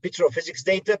 as petrophysics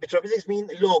data, petrophysics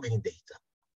means logging data.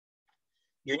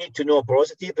 You need to know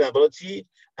porosity, permeability,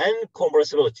 and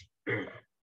compressibility.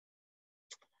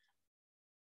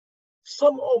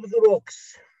 Some of the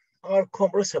rocks are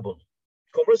compressible.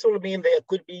 Compressible means there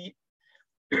could be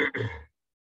the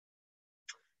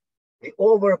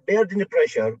overburden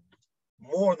pressure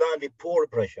more than the pore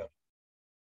pressure.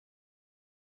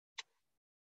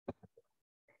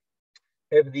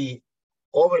 If the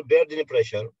overburden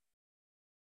pressure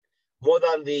more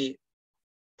than the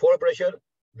pore pressure,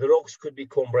 the rocks could be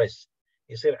compressed.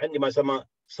 يصير عندي ما يسمى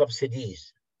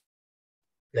subsidies,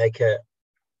 like a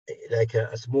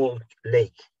small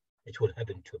lake. It will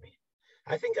happen to me.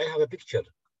 I think I have a picture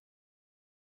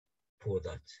for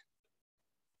that.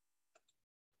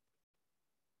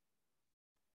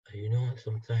 You know,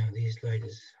 sometimes these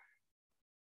slides,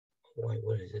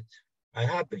 what is it? I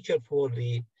have a picture for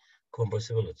the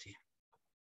compressibility.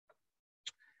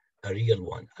 A real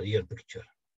one, a real picture.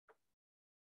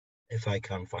 If I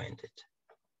can find it.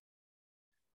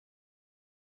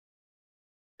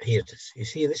 Here it is. You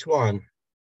see this one?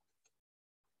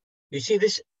 You see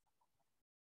this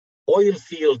oil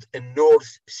field in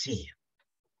North Sea,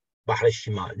 Bahr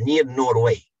al-Shimal, near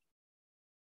Norway.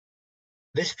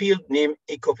 This field named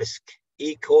Ekofisk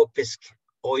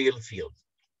oil field,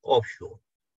 offshore.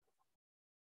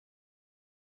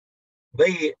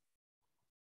 The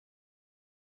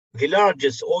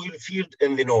largest oil field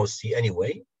in the North Sea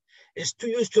anyway, is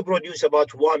used to produce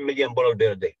about 1 million barrels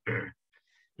per day.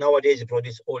 Nowadays, it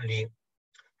produces only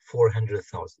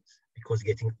 400,000 because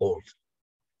getting old.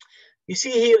 You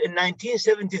see here in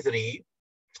 1973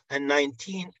 and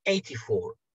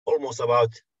 1984, almost about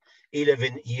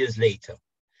 11 years later,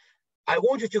 I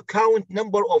want you to count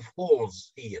number of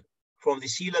holes here from the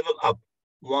sea level up.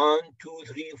 1, 2,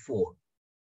 3, 4.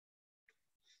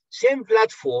 Same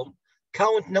platform,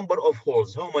 count number of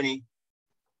holes. How many?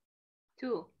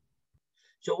 2.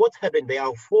 So what happened? They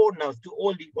are 4 now, 2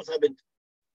 only. What happened?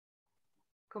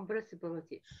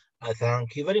 Compressibility.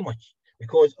 Thank you very much.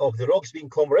 Because of the rocks being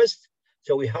compressed,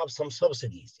 so we have some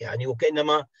subsidies. يعني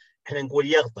وكأنما احنا نقول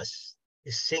يغطس,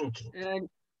 is sinking.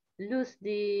 Lose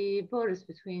the pores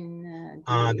between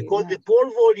because the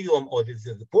pore volume or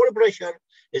the pore pressure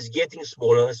is getting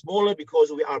smaller and smaller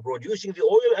because we are producing the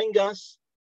oil and gas.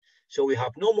 So we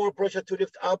have no more pressure to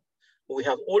lift up. We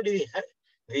have already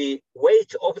the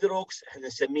weight of the rocks and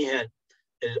نسميها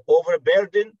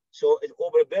overburden. So the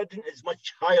overburden is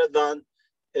much higher than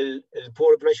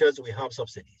pore pressures. We have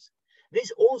subsidies. This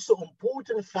is also an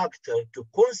important factor to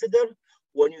consider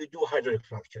when you do hydraulic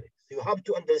fracturing. So you have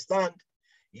to understand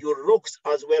your rocks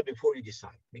as well before you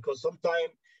decide, because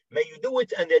sometimes may you do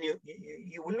it and then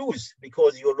you will lose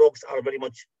because your rocks are very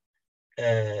much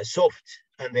soft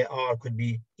and they could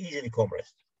be easily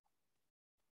compressed.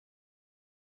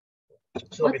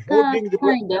 So what before doing the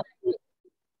kind of...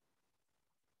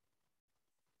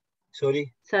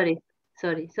 Sorry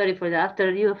for that.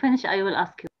 After you finish, I will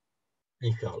ask you.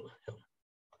 Inshallah.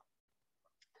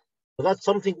 So that's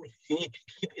something which you need to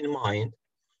keep in mind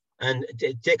and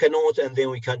take a note, and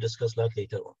then we can discuss that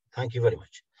later on. Thank you very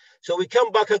much. So we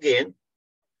come back again.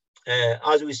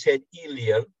 As we said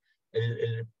earlier,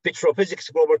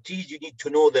 petrophysics properties, you need to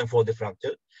know them for the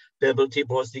fracture. Permeability,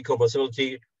 porosity,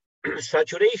 compressibility,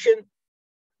 saturation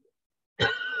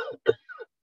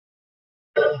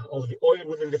of the oil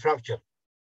within the fracture.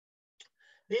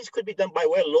 This could be done by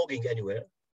well logging anywhere.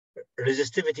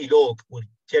 Resistivity log will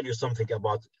tell you something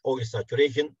about oil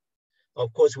saturation.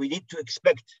 Of course, we need to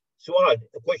expect. Suad,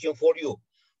 a question for you.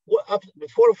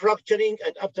 Before fracturing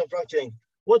and after fracturing,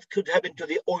 what could happen to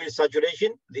the oil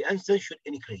saturation? The answer should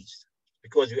increase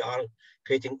because we are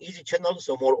creating easy channels,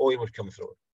 so more oil will come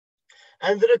through.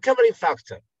 And the recovery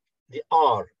factor, the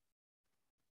R,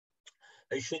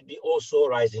 it should be also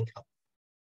rising up.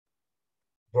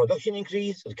 production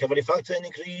increase, recovery factor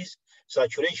increase,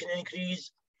 saturation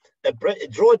increase, a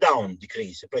drawdown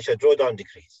decrease, a pressure drawdown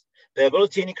decrease,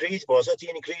 variability increase, porosity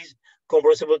increase,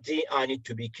 compressibility. I need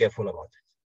to be careful about it.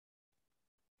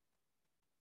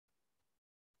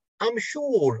 I'm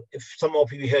sure if some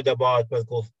of you heard about what's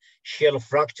called shale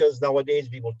fractures nowadays,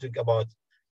 people think about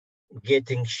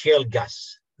getting shale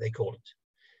gas, they call it.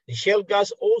 The shale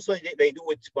gas also, they do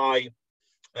it by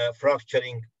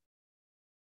fracturing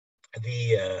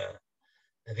the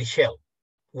shell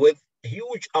with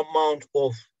huge amount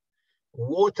of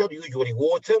water, usually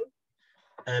water,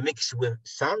 mixed with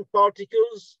sand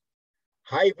particles,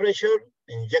 high pressure,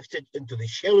 injected into the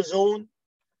shell zone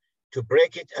to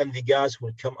break it, and the gas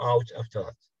will come out after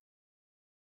that.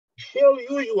 Shell,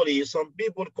 usually, some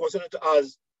people consider it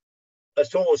as a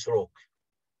source rock,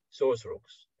 source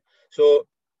rocks. So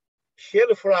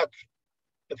shale frac,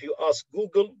 if you ask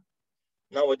Google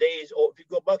nowadays, or if you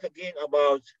go back again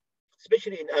about,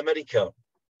 especially in America,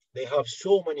 they have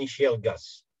so many shale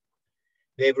gas.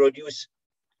 They produce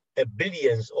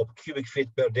billions of cubic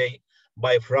feet per day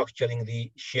by fracturing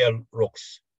the shale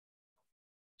rocks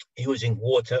using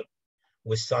water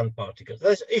with sand particles.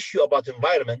 There's an issue about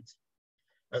environment,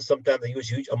 and sometimes they use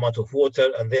huge amount of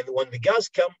water, and then when the gas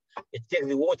comes, it takes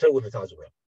the water with it as well.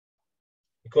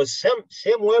 Because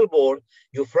same wellbore,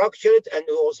 you fracture it, and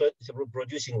also it's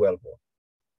producing wellbore.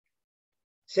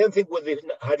 Same thing with the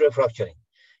hydrofracturing.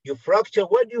 You fracture,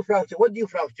 what do you fracture? What do you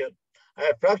fracture?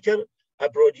 I fracture a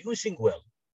producing well.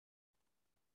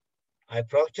 I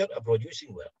fracture a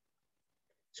producing well.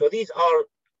 So these are,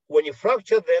 when you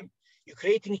fracture them, you're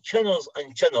creating channels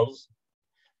and channels,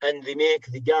 and they make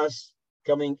the gas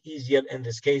coming easier in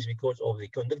this case because of the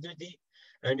conductivity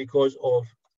and because of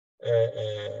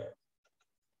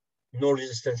no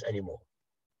resistance anymore.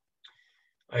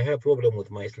 I have a problem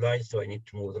with my slides, so I need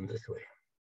to move them this way.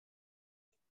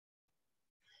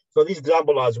 So this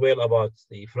example as well about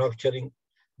the fracturing,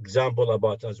 example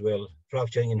about as well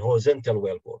fracturing in horizontal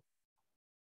wellbore.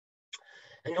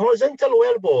 In horizontal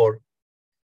wellbore,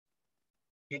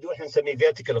 you do have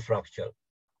semi-vertical fracture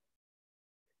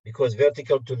because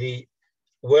vertical to the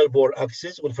wellbore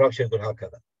axis will fracture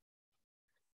هكذا.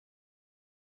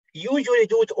 Usually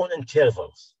do it on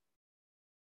intervals.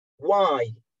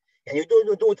 Why? And you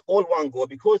don't do it all one go,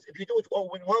 because if you do it all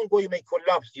in one go, you may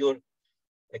collapse your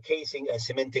casing and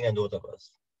cementing and whatever.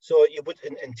 So you put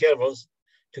in intervals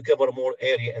to cover more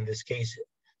area in this case.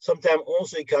 Sometimes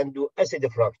also you can do acid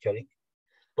fracturing,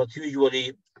 but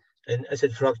usually in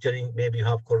acid fracturing, maybe you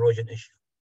have corrosion issue.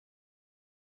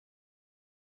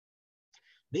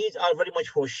 These are very much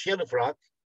for shale frac,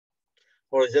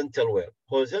 horizontal well.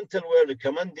 Horizontal well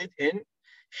recommended in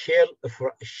shale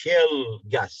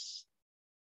gas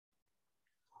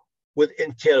with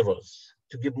intervals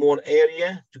to give more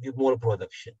area, to give more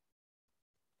production.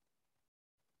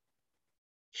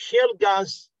 Shale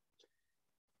gas,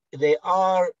 they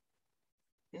are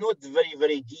not very,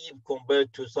 very deep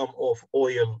compared to some of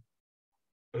oil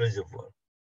reservoir.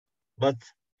 But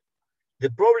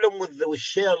the problem with the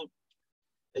shale,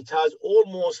 it has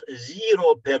almost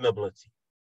zero permeability.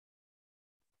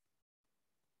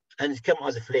 And it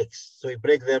comes as flakes. So you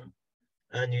break them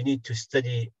and you need to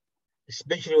study,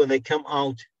 especially when they come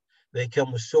out, they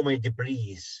come with so many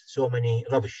debris, so many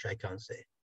rubbish, I can say.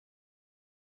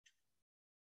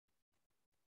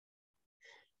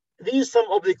 These are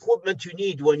some of the equipment you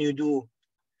need when you do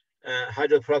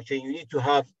hydrofracturing. You need to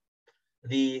have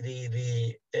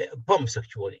the pumps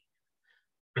actually.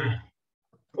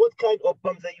 What kind of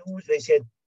pumps they use? They said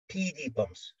PD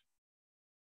pumps.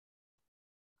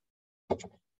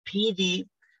 PD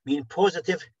mean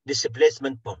positive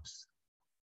displacement pumps.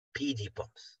 PD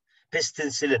pumps,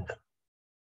 piston cylinder.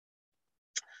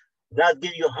 That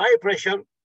give you high pressure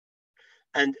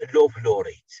and low flow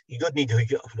rate. You don't need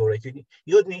a flow rate.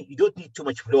 You don't need too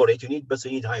much flow rate. You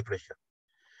need high pressure.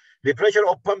 The pressure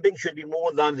of pumping should be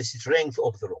more than the strength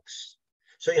of the rocks.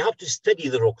 So you have to study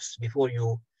the rocks before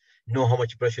you know how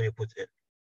much pressure you put in.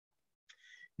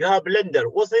 You have blender.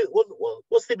 What's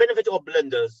the benefit of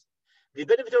blenders? The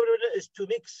benefit of blender is to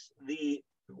mix the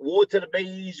water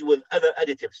base with other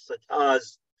additives such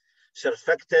as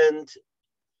surfactant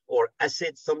or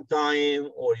acid sometime,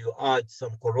 or you add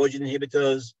some corrosion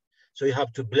inhibitors. So you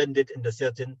have to blend it in a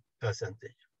certain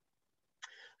percentage.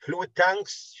 Fluid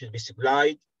tanks should be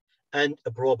supplied and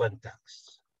proband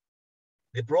tanks.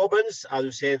 The probants, as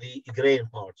you say, the grain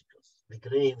particles,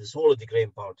 the solid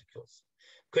grain particles.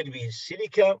 Could be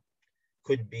silica,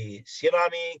 could be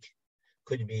ceramic,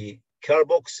 could be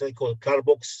carbox, they call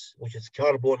carbox, which is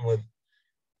carbon with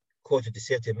coated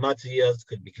certain materials,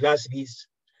 could be glass beads,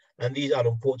 and these are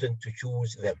important to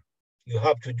choose them. You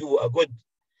have to do a good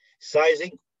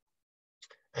sizing,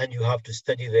 and you have to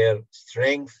study their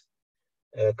strength,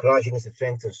 crushing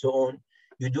strength, and so on.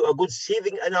 You do a good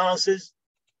sieving analysis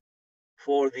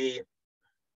for the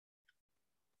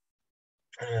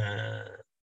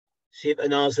sieve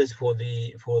analysis for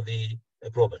the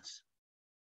province.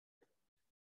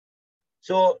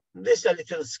 So this is a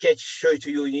little sketch show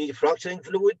to you. You need fracturing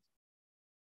fluid.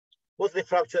 What's the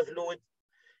fracturing fluid?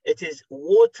 It is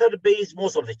water-based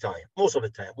most of the time.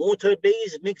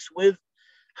 Water-based mixed with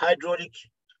hydraulic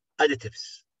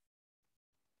additives,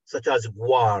 such as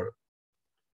guar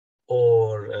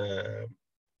or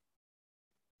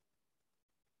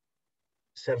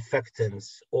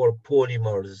surfactants or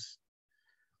polymers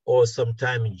or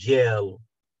sometimes gel.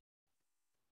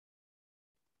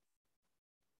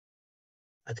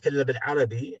 أتكلم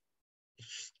بالعربي.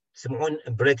 تسمعون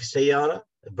بريك السيارة،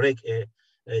 بريك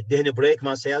دهن بريك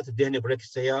مع السيارة، دهن بريك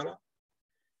السيارة.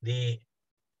 The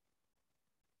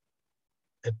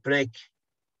brake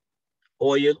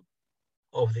oil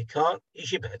of the car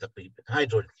يشبه تقريبا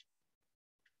hydraulic.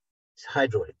 It's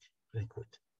hydraulic liquid.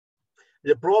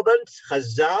 The probant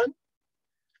خزان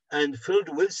and filled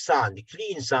with sand,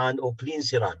 clean sand or clean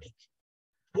ceramic.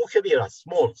 مو كبيرة,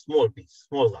 small piece,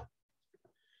 smaller.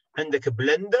 عندك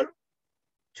blender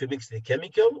to mix the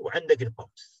chemical, وعندك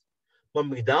الpumps.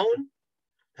 Pumping down,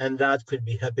 and that could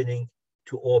be happening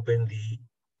to open the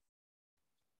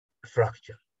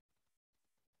fracture.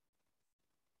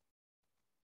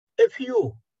 If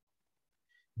you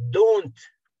don't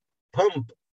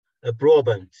pump a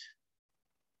probant,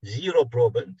 zero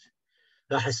probant,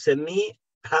 راح نسميه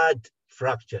pad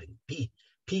fracturing.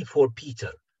 P for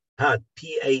Peter, pad,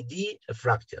 PAD,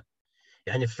 fracture.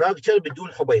 يعني fracture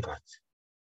بدون حبيبات،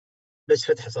 بس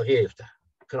فتحة صغيرة يفتح،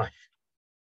 crash.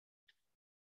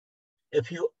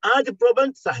 If you add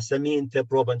probant راح نسميه انت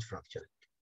probant fracturing.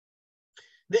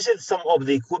 This is some of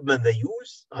the equipment they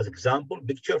use as example,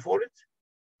 picture for it.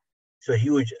 So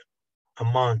huge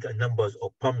amount and numbers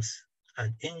of pumps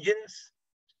and engines,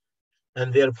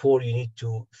 and therefore you need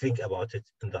to think about it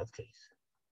in that case.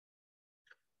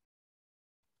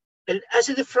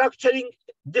 Acid fracturing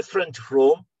different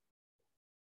from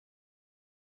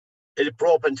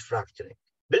probant fracturing.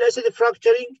 Acid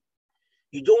fracturing,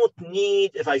 you don't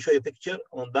need, if I show you a picture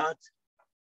on that,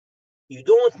 you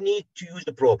don't need to use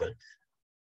the probant.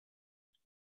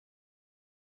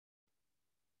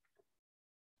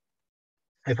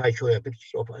 If I show you a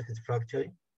picture of acid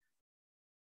fracturing,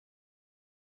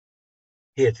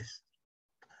 here it is.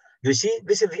 You see,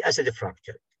 this is the acid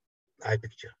fracture I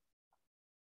picture.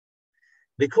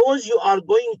 Because you are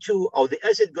going to, or the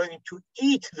acid going to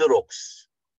eat the rocks.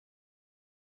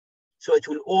 So it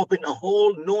will open a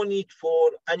hole, no need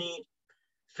for any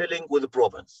filling with the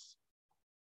probants.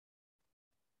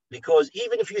 Because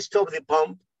even if you stop the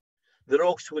pump, the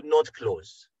rocks will not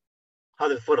close.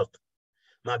 هذا الفرق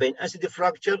ما بين acid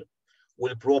fracture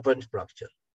والprobant fracture.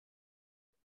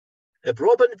 A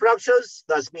probant fractures,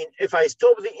 that means if I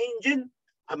stop the engine,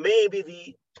 maybe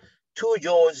the two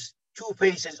jaws, two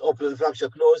faces of the fracture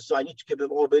closed, so I need to keep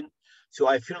them open. So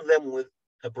I fill them with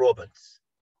a probant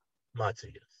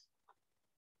materials.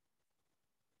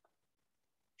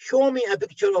 Show me a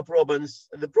picture of probants.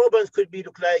 The probants could be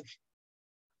look like,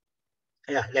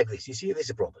 yeah, like this. You see, this is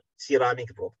a probant,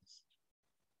 ceramic probants.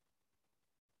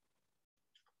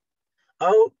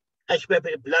 أو أشبه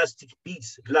بالبلاستيك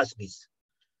بيس، glass piece.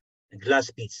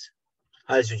 glass piece.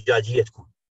 هذه زجاجية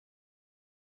تكون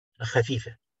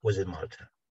خفيفة وزن مالتها.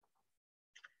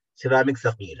 ceramic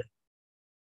ثقيلة.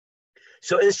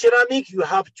 So in ceramic you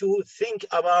have to think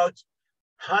about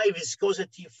high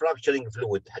viscosity fracturing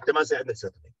fluid حتى ما يصير عندك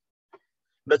settling.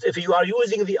 But if you are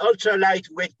using the ultra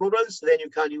lightweight probants, then you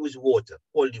can use water,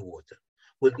 only water,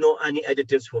 with no any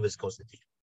additives for viscosity.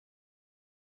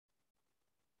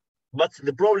 But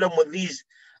the problem with these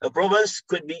probants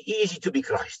could be easy to be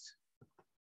crushed.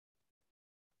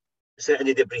 Say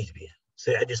any debris here,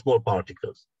 say any small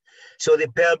particles. So the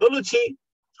permeability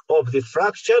of the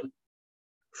fracture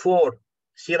for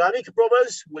ceramic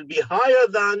probants will be higher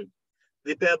than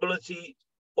the permeability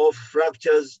of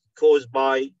fractures caused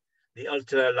by the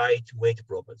ultra lightweight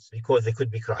probants, because they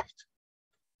could be crushed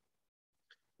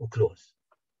or closed.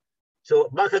 So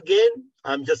back again,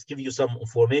 I'm just giving you some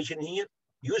information here,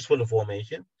 useful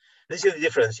information. This is the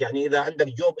difference. يعني إذا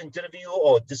عندك job interview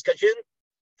or discussion,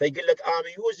 فيقول لك I'm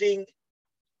using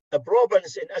a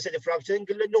probants in acid fracturing,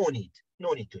 يقول لك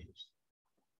no need to use.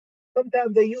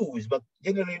 Sometimes they use, but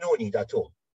generally no need at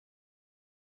all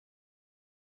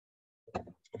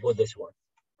for this one.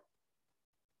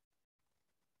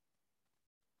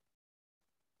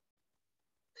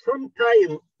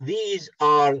 Sometimes these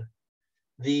are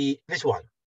this one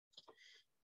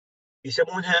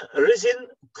يسمونها resin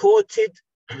coated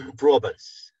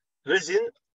probants. Resin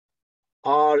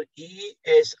RESIN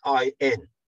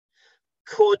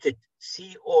coated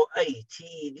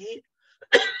COATED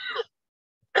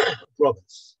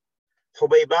probants.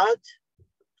 حبيبات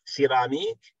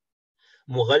سيراميك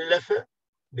مغلفة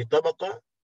بطبقة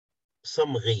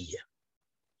صمغية.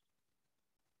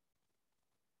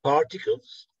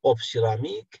 Particles of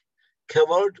ceramic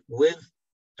covered with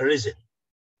resin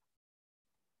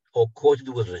or coated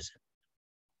with resin.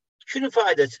 شنو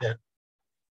فائدتها؟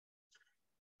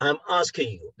 I'm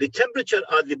asking you, the temperature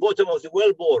at the bottom of the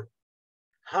well bore,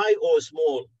 high or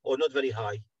small or not very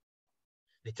high?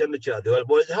 The temperature at the well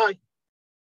bore is high.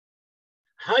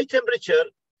 High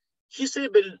temperature,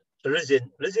 hissable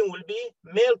resin will be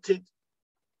melted,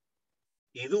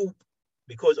 يذوب,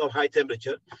 because of high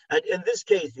temperature. And in this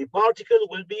case, the particle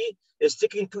will be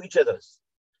sticking to each other.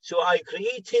 So I'm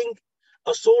creating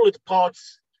a solid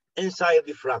parts inside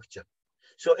the fracture.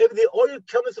 So if the oil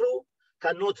comes through,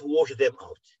 cannot wash them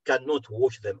out, cannot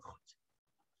wash them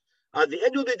out. At the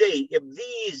end of the day,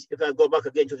 if I go back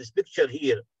again to this picture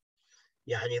here,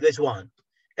 this one,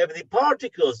 if the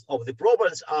particles of the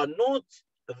probants are not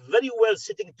very well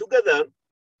sitting together,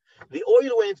 the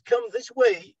oil, when it comes this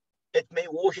way, it may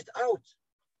wash it out.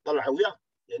 طلع وياه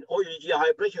لأن oil يجي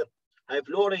high pressure, high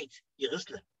flow rate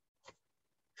يغسله.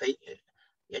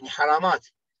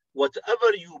 حرامات.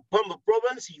 Whatever you pump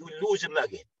probants, you lose them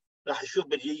again. راح تشوف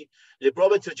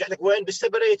البروبنت ترجع لك وين؟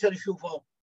 بالسبريتر يشوفه.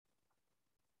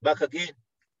 Back again.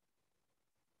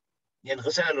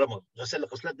 غسل الرمل،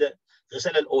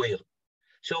 غسل الاويل.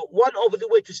 So one of the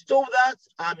way to stop that,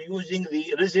 I'm using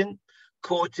the resin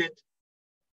coated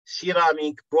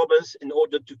ceramic probants in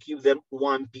order to keep them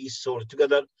one piece solid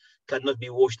together, cannot be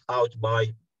washed out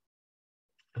by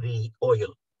the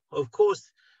oil. Of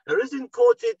course, a resin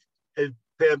coated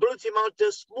permeability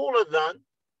marker smaller than,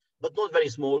 but not very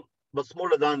small, but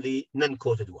smaller than the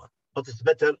non-coated one. But it's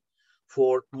better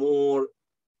for more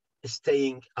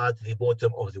staying at the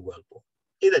bottom of the well bore.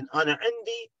 إذن أنا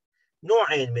عندي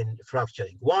نوعين من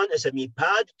fracturing. One اسميه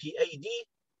pad, PAD,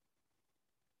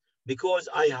 because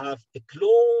I have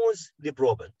closed the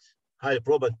probant. هاي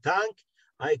probant tank,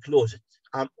 I close it.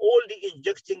 I'm only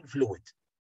injecting fluid,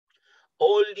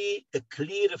 only a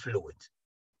clear fluid.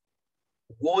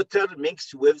 Water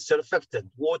mixed with surfactant,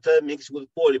 water mixed with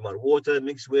polymer, water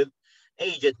mixed with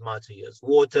agent materials,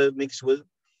 water mixed with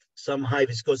some high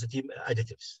viscosity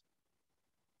additives.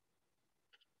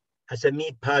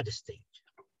 أسميه pad stage.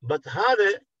 But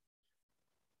هذا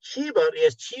cheaper,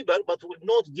 yes, cheaper, but will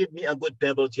not give me a good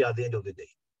permeability at the end of the day.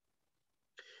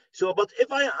 So, but if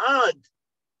I add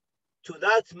to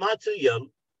that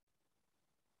material,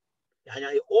 and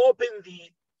I open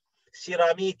the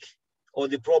ceramic or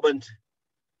the probant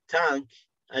tank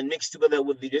and mix together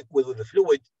with the liquid, with the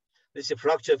fluid, this is a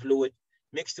fracture fluid,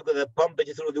 mix together, pump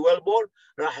it through the well bore,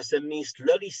 راح أسميه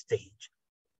slurry stage.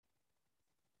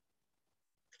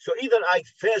 So either I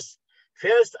first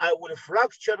I will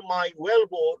fracture my well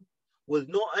bore with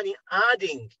no any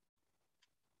adding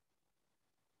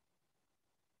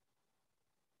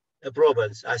a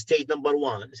probants as stage number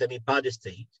one, سميه pad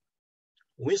stage.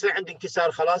 ويصير عندي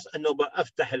انكسار خلاص انه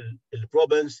بفتح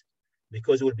البروبنس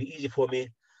because it will be easy for me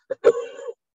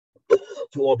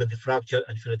to open the fracture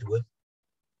and fill it with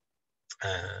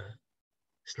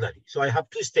slurry. So I have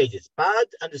two stages, pad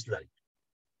and slurry.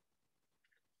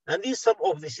 And these some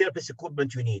of the surface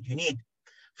equipment you need. You need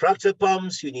fracture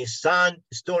pumps, you need sand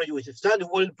storage with sand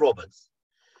well probants.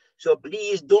 So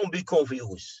please don't be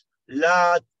confused.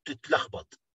 لا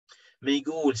تتلخبط. من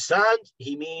يقول sand,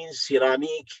 he means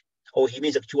ceramic, or he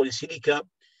means actually silica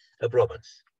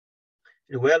probants.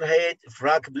 The wellhead,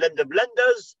 frac blender,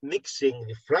 blenders, mixing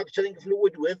the fracturing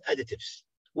fluid with additives.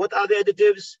 What are the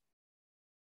additives?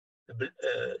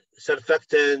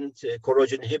 Surfactant,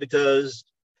 corrosion inhibitors,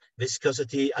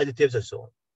 viscosity additives, and so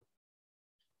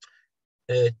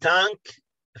on. Tank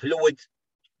fluid,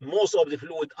 most of the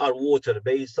fluid are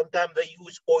water-based. Sometimes they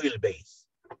use oil-based.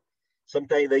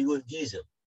 Sometimes they use diesel.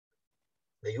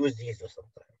 They use diesel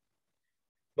sometimes.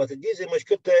 But the diesel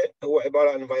مشكلته هو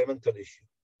عبارة عن environmental issue.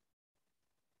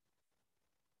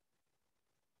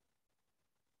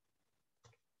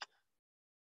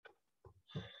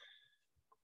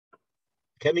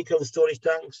 Chemical storage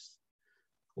tanks,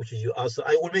 which is you also,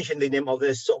 I will mention the name of,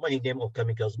 there's so many names of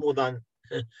chemicals, more than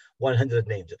 100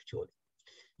 names actually.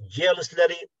 Gel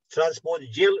slurry transport,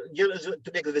 gel is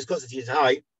to make the viscosity is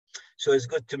high, so it's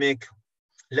good to make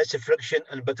less friction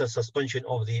and better suspension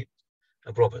of the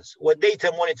probants.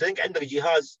 والدata monitoring عندك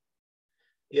جهاز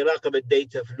يراقب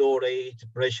الدata flow rate,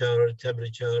 pressure,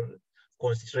 temperature,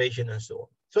 concentration, and so on.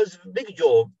 So it's a big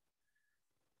job.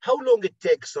 How long it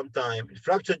takes sometimes?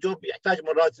 الفراكشر job يحتاج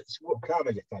مرات أسبوع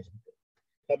كامل، يحتاج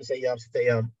 5 أيام 6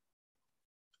 أيام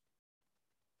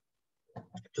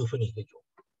to finish the job.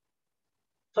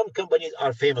 Some companies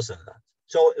are famous on that.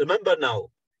 So remember now,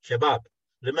 Shabab,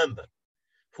 remember,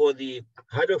 for the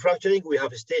hydrofracturing, we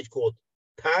have a stage called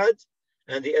pad,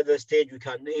 and the other stage we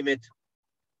can name it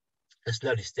a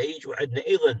slurry stage. وعندنا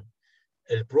أيضا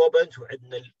البروبنت،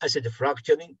 وعندنا الأسيد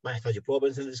fracturing ما يحتاج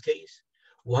probants in this case.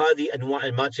 وهذه أنواع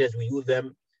الماتريالز we use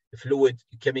them, fluid,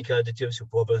 chemical additives,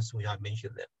 probants, we have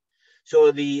mentioned them.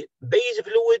 So the base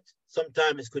fluid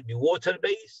sometimes could be water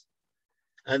based,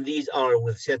 and these are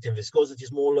with certain viscosity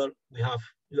smaller. We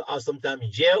are sometimes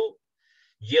gel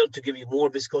to give you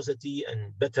more viscosity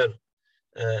and better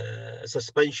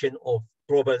suspension of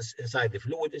probants inside the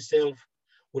fluid itself.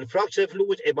 والفراكشر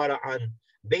fluid عبارة عن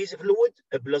base fluid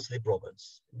plus the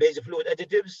probants. Base fluid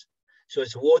additives, so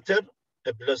it's water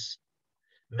plus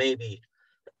maybe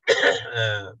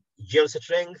gel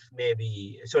strength,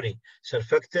 maybe, sorry,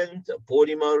 surfactant,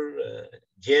 polymer,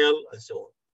 gel, and so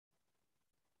on.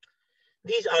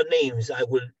 These are names. I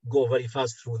will go very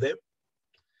fast through them.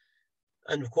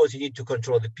 And of course, you need to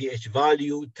control the pH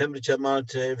value, temperature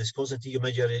monitor, viscosity, you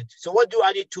measure it. So what do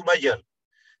I need to measure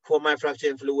for my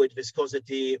fracturing fluid?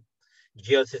 Viscosity,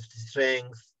 gel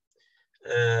strength,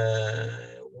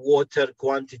 water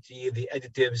quantity, the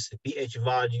additives, the pH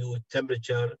value,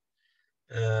 temperature.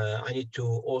 I need to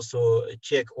also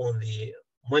check on the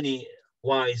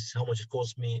money-wise, how much it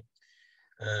costs me,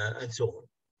 and so on.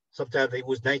 Sometimes they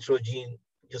use nitrogen,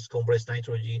 just compressed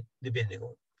nitrogen, depending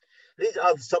on. These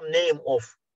are some name of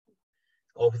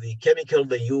the chemical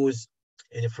they use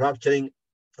in fracturing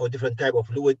or different type of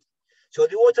fluid. So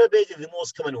the water base is the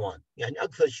most common one. يعني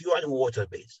أكثر شيوعا هو water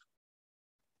base.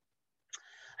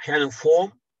 أحيانا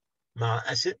foam مع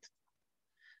acid,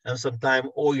 and sometimes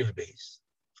oil base.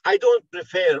 I don't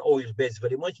prefer oil base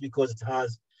very much because it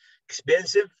has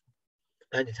expensive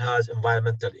and it has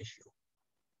environmental issue.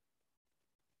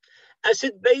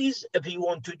 Acid base, if you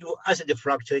want to do acid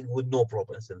fracturing with no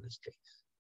problems in this case.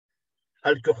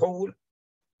 Alcohol,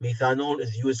 methanol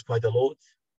is used quite a lot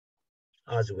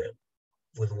as well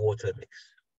with water mix,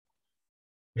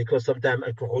 because sometimes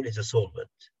alcohol is a solvent.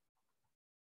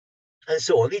 And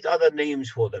so on, these other names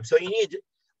for them. So you need,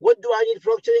 what do I need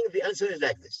fracturing? The answer is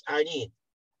like this. I need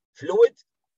fluid,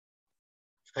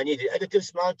 I need an additive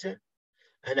smelter,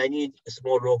 and I need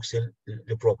small rocks in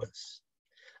the probants.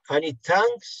 I need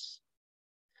tanks,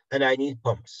 and I need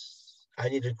pumps. I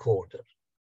need recorder.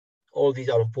 All these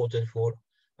are important for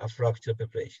fracture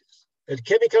preparations. And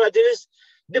chemical additives,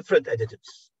 different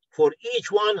additives. For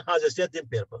each one has a certain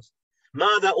purpose.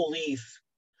 ماذا أضيف?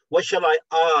 What shall I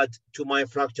add to my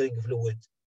fracturing fluid?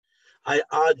 I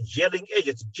add gelling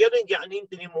agents. Gelling يعني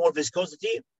يمكن more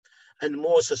viscosity and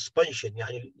more suspension.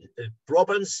 يعني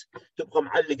البروبنس تبقى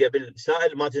معلقة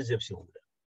بالسائل ما تنزل بسهولة.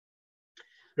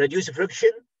 Reduce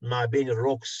friction ما بين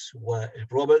الروكس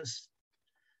والبروبنس.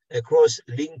 Across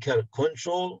linker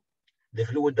control, the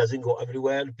fluid doesn't go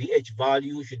everywhere. pH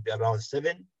value should be around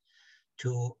 7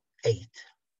 to 8.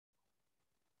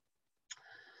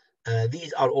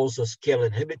 These are also scale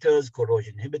inhibitors,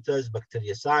 corrosion inhibitors,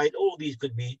 bactericide. All these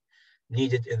could be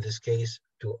needed in this case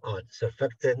to add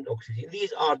surfactant, oxygen.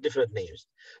 These are different names.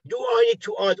 Do I need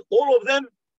to add all of them?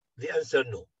 The answer,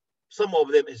 no. Some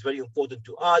of them is very important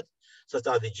to add, such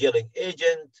as the gelling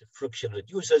agent, friction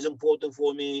reducer is important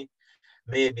for me,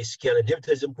 maybe scale inhibitor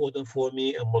is important for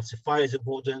me, emulsifier is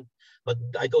important, but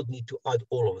I don't need to add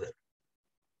all of them.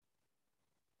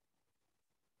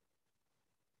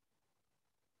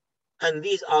 And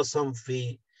these are some of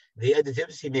the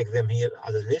additives. He make them here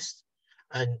as a list,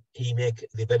 and he make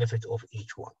the benefit of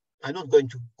each one. I'm not going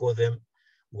to go them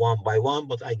one by one,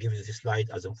 but I give you this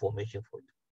slide as information for you.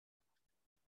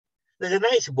 There's a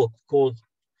nice book called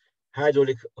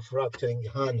Hydraulic Fracturing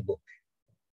Handbook.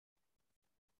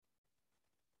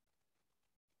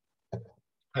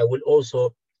 I will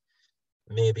also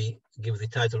maybe give the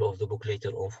title of the book later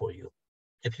on for you,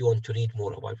 if you want to read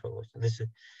more about this.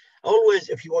 Always,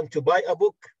 if you want to buy a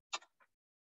book,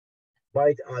 buy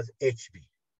it as HB,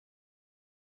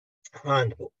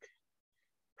 handbook.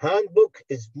 Handbook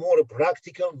is more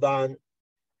practical than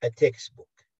a textbook.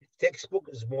 Textbook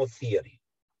is more theory.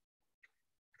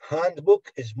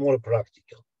 Handbook is more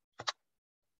practical.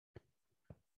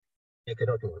 You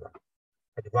cannot do that.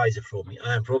 Advice from me.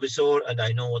 I am professor and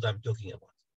I know what I'm talking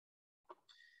about.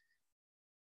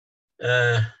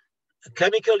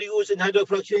 Chemical use in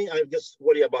hydrofracturing, I just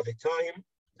worry about the time.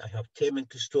 I have 10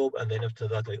 minutes to stop, and then after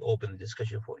that, I open the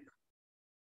discussion for you.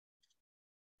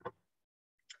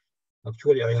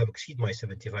 Actually, I have exceeded my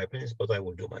 75 minutes, but I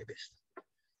will do my best.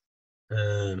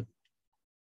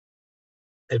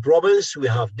 In province, we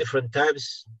have different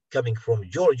types coming from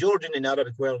Jordan in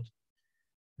Arabic world.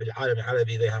 بالعالم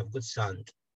العربي, they have good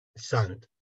sand.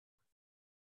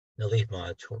 نظيف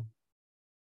مالتهم.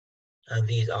 And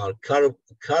these are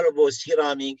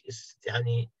carboceramic.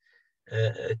 يعني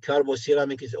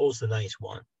carboceramic is also a nice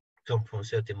one. Come from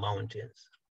certain mountains.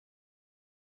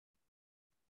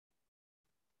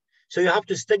 So you have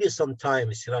to study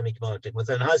sometime ceramic mountain.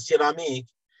 مثلا هذا السيراميك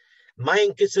ما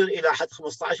ينكسر إلى حد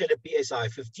 15 PSI,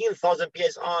 15,000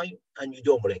 PSI, and you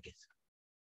don't break it.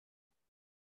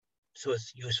 So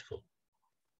it's useful.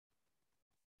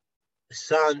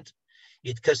 Sand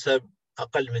يتكسر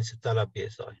أقل من 6000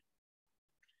 PSI.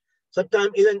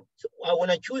 Sometimes even when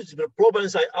I choose the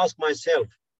problems, I ask myself,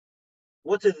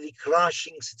 what is the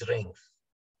crushing strength?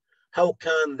 How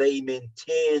can they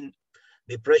maintain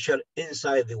the pressure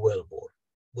inside the wellbore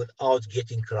without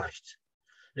getting crushed?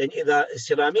 Then إذا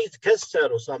السيراميك تكسر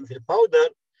or something powder,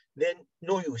 then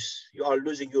no use. You are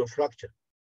losing your structure.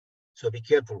 So be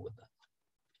careful with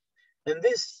that. In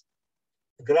this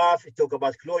graph, we talk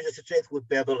about closure strength with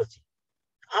permeability.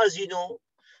 As you know,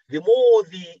 the more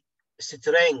the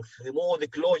strength, the more the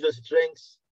closure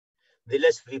strength, the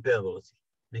less the permeability,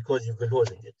 because you're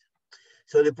closing it.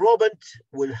 So the probant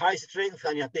with high strength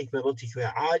and يعطيك permeability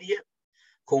شوية عالية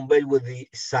compared with the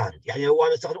sand. يعني هو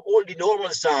أنا أستخدم only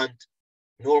normal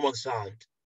sand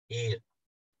here.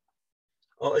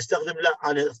 أو استخدم لا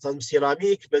أنا أستخدم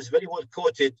سيراميك بس very well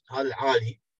coated هذا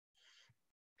العالي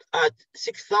at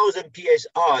 6000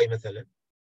 PSI مثلا.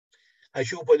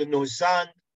 أشوف إنه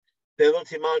الساند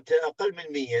permeability مالته أقل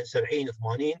من 100 70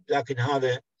 80, لكن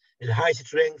هذا الهاي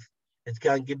strength it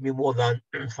can give me more than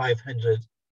 500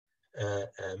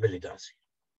 millidarcy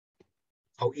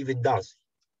or even darcy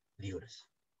units.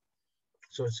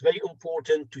 So it's very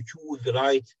important to choose the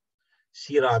right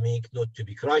ceramic not to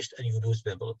be crushed and you lose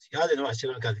permeability. هذا نوع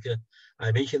السيراميك.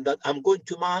 I mentioned that. I'm going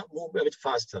to move a bit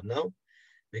faster now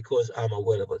because I'm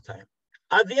aware of the time.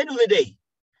 At the end of the day,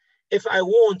 if I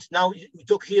want, now we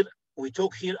talk here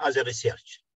as a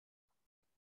research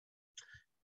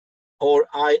or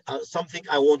something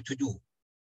I want to do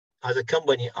as a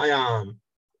company. I am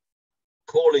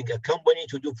calling a company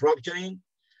to do fracturing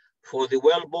for the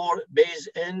wellbore based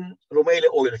in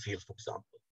Rumaila oil field, for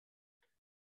example,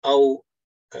 or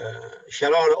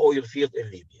Sharara oil field in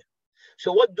Libya.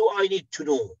 So what do I need to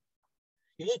know?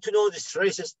 You need to know the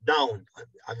stresses down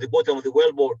at the bottom of the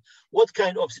wellbore. What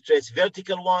kind of stress?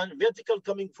 Vertical one, vertical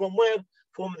coming from where?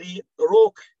 From the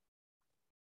rock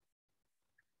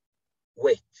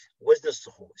weight. وزن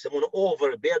الصخور يسمونه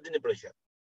overburden pressure.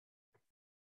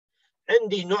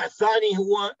 عندي نوع ثاني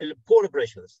هو البور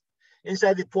pressures.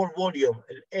 Inside the pore volume,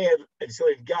 air,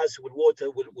 sorry, gas, water,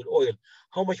 oil.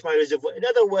 How much my reservoir? In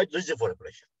other words, reservoir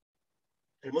pressure.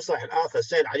 المصطلح الآخر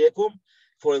سهل عليكم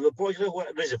for the pressure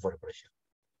هو reservoir pressure.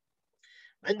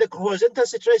 And the horizontal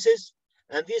stresses,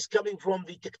 and these coming from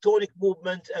the tectonic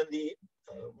movement and the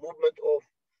movement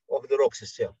of the rocks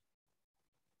itself.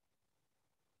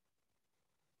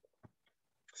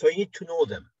 So you need to know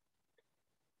them.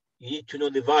 You need to know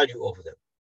the value of them.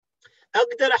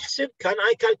 أقدر أحسب, can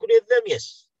I calculate them?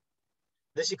 Yes.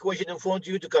 This equation in front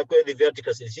of you to calculate the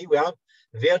vertical stress. See, we have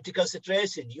vertical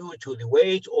stress due to the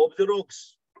weight of the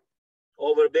rocks.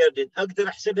 Overburden. أقدر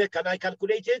أحسبها, can I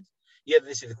calculate it? Yes,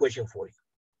 this is the question for you.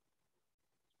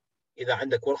 إذا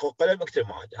عندك ورقة وقلم اكتب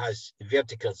معها. It has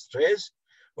vertical stress,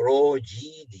 rho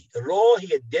GD. Rho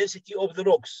هي density of the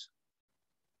rocks.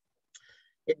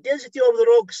 The density of the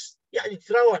rocks يعني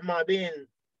تتراوح ما بين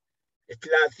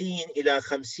 30 إلى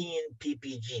 50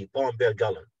 ppg pound per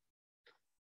gallon.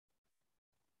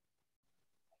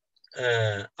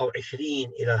 أو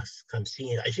 20 إلى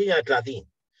 50 20 إلى 30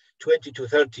 20 to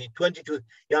 30 20 to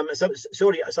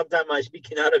sorry, sometimes I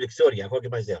speak in Arabic, sorry, I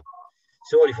forget myself.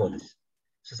 Sorry for this.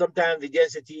 So sometimes the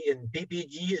density in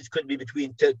ppg it could be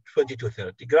between 20 to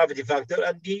 30. Gravity factor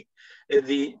and the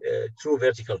true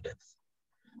vertical depth.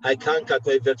 I can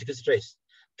calculate vertical stress.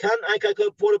 Can I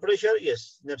calculate pore pressure?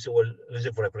 Yes, نفس هو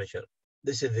reservoir pressure.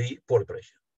 This is the pore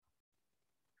pressure.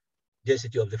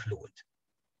 Density of the fluid.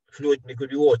 Fluid could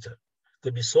be water,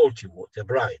 could be salty water,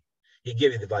 brine. He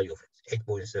gave you the value of it,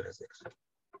 8.76.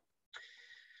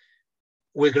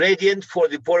 With gradient for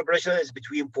the pore pressure is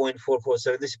between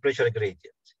 0.447. This is pressure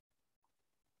gradient.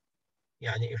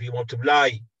 يعني if you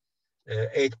multiply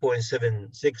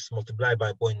 8.76 multiplied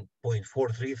by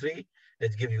 0.433,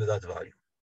 it gives you that value.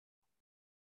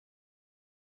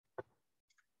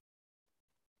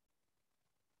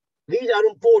 These are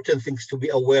important things to be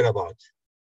aware about.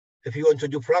 If you want to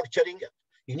do fracturing,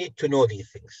 you need to know these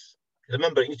things.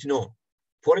 Remember, you need to know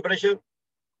pore pressure,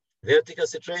 vertical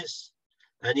stress,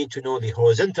 and need to know the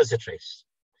horizontal stress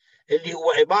اللي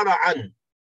هو عبارة عن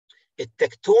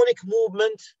التectonic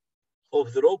movement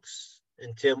of the rocks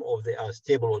in terms of they are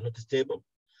stable or not stable,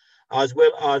 as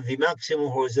well as the maximum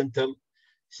horizontal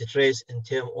stress in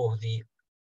terms of the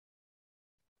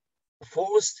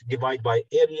force divided by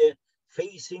area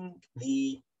facing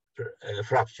the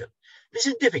fracture. This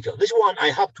is difficult. This one, I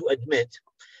have to admit,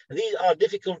 these are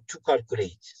difficult to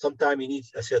calculate. Sometimes you need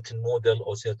a certain model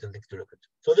or certain thing to look at.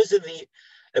 So this is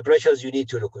the pressures you need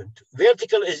to look into.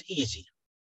 Vertical is easy.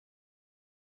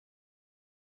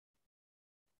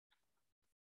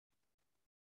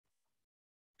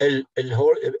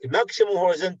 الماكسيموم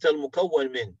horizontal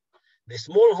مكون من the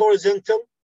small horizontal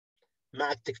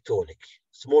مع التكتونيك.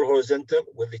 Small horizontal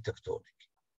with the tectonic.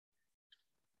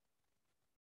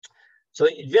 So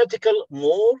vertical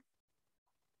more,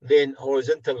 then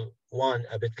horizontal one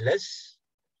a bit less,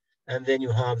 and then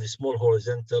you have the small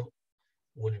horizontal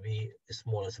will be the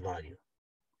smallest value.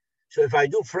 So if I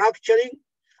do fracturing,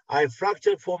 I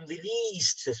fracture from the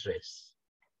least stress,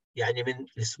 يعني من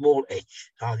the small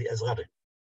h, هذه أصغر.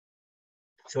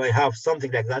 So I have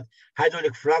something like that,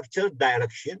 hydraulic fracture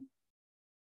direction.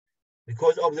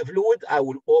 Because of the fluid, I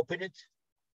will open it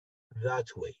that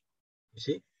way. You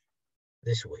see,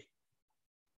 this way.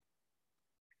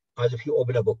 As if you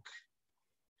open a book.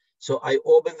 So I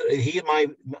open here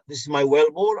this is my well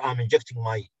bore. I'm injecting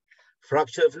my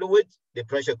fracture fluid. The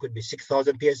pressure could be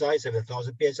 6,000 psi,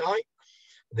 7,000 psi.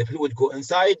 The fluid go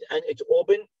inside and it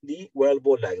open the well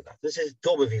bore like that. This is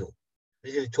top view.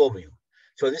 This is the top view.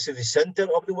 So this is the center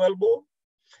of the well bore.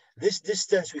 This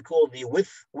distance we call the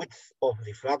width of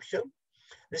the fracture.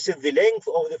 This is the length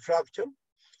of the fracture,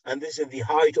 and this is the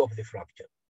height of the fracture.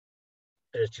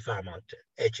 ارتفاع مالته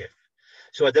HF.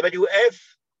 So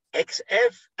WF,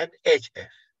 XF, and HF.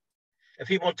 If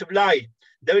you multiply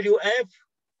WF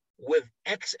with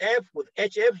XF with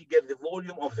HF, you get the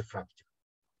volume of the fracture.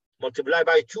 Multiply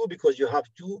by 2 because you have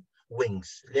two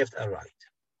wings, left and right.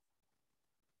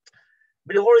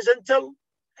 بالhorizontal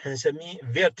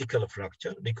هنسميه vertical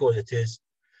fracture because it is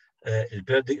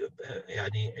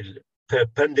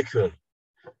perpendicular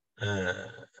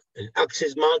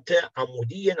الأكسس مالته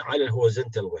عموديا على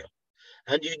الهوريزونتال well.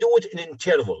 And you do it in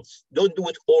intervals. Don't do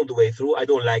it all the way through. I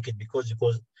don't like it because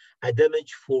a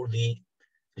damage for the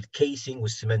casing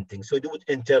with cementing. So do it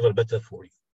interval better for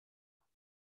you.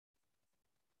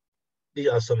 These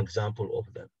are some examples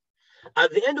of them.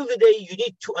 At the end of the day, you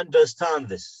need to understand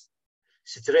this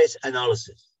stress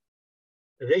analysis,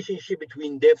 relationship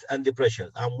between depth and the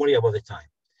pressure. I'm worried about the time.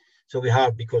 So we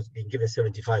have, because we given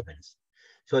 75 minutes.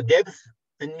 So depth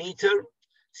in meter,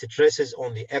 stresses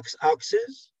on the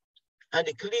x-axis, and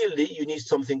clearly you need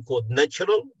something called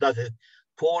natural, that is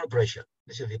pore pressure.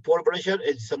 This is the pore pressure,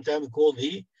 it's sometimes called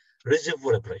the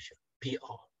reservoir pressure, PR.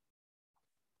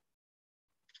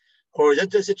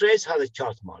 Horizontal stress has a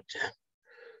chart mark.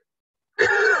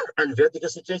 And vertical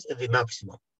stress is the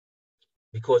maximum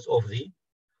because of the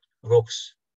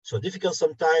rocks. So difficult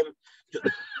sometimes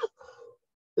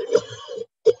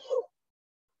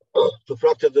to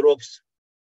fracture the rocks.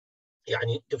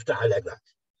 يعني تفتحها like that.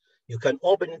 You can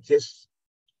open it just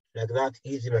like that,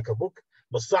 easy like a book,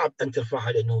 but صعب أن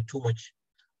ترفعها لأنه too much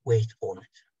weight on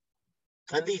it.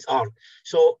 And these are,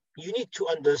 so you need to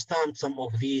understand some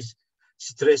of these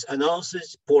stress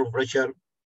analysis, pore pressure,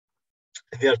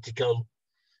 vertical,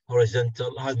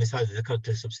 horizontal. هذا مثال ذكرت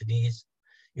subsidies.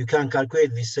 You can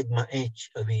calculate the sigma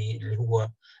H اللي هو,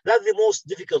 that's the most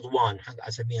difficult one,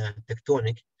 أسميها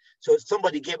tectonic. So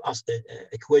somebody gave us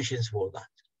equations for that.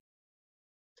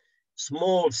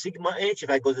 Small sigma H, if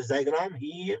I go to the diagram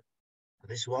here,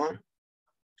 this one,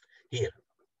 here,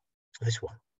 this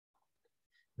one.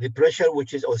 The pressure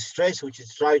which is, or stress which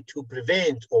is trying to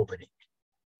prevent opening.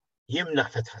 يمنع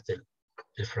فتحة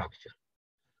الفراكشر.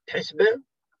 تحسبه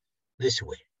this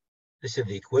way. This is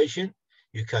the equation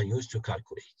you can use to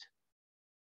calculate.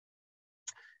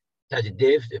 That is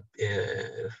depth,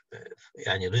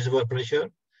 يعني reservoir pressure,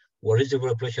 or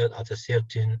reservoir pressure at a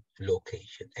certain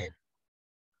location N.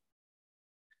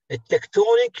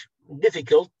 التكتونيك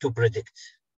difficult to predict.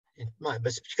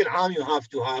 بس بشكل عام you have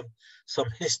to have some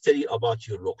history about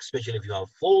your rock, especially if you have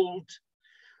fault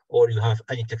or you have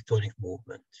any tectonic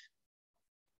movement.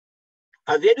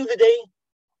 At the end of the day,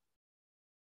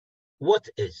 what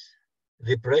is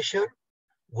the pressure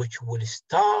which will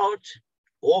start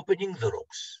opening the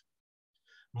rocks?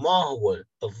 ما هو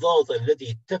الضغط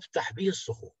الذي تفتح به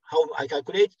الصخور? How I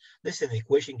calculate? This is the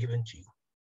equation given to you.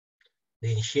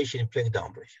 The initiation and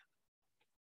breakdown pressure.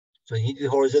 So you need the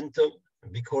horizontal,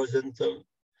 big horizontal,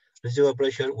 reservoir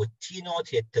pressure with T naught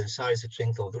هي tensile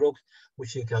strength of the rock,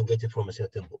 which you can get it from a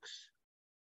certain books.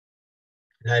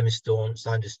 limestone,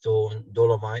 sandstone,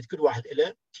 dolomite كل واحد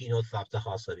له T naught ثابته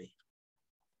خاصه به.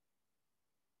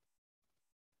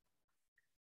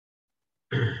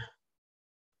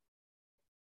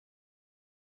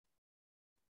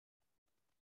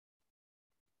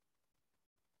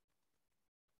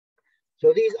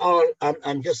 So these are,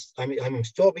 I'm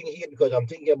stopping here because I'm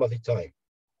thinking about the time.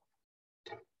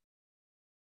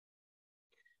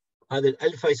 هذا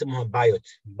الألفا يسموها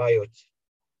بايوت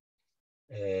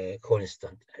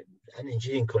constant, an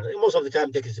engineering constant. Most of the time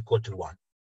it is equal to 1.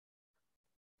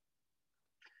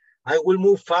 I will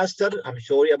move faster. I'm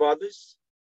sorry about this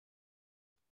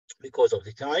because of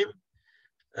the time.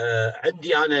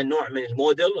 عندي أنا نوع من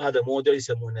الموديل، هذا موديل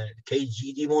يسمونه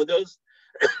KGD models.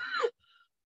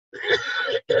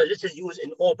 This is used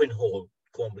in open hole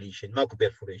completion, ماكو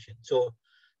perforation. So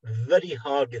very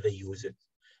hardly they use it.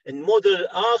 الموديل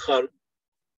الآخر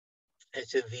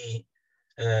is the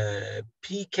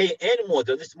PKN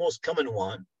model. This is the most common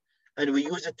one, and we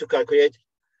use it to calculate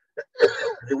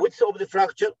the width of the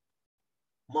fracture.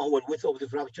 ما هو width of the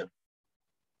fracture?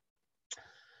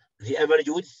 The average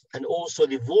width, and also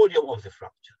the volume of the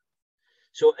fracture.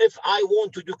 So if I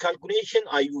want to do calculation,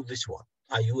 I use this one.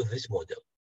 I use this model,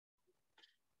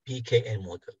 PKN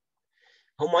model.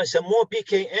 هم يسموه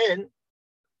PKN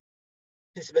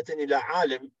نسبة إلى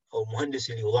عالم أو مهندس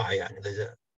اللي وضعه يعني. There's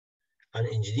an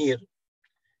engineer,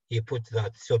 he put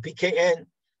that. So PKN,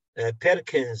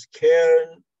 Perkins,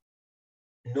 Kern,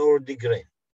 Nordegren.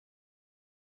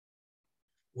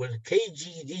 Well,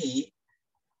 KGD,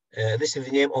 this is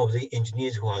the name of the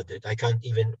engineers who had it. I can't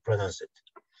even pronounce it.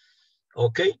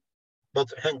 Okay,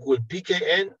 but هنقول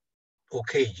PKN or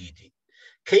KGD.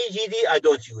 KGD, I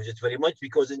don't use it very much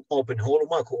because in open hole,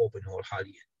 ماكو open hole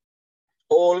حاليا.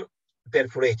 All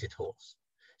perforated holes.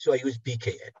 So I use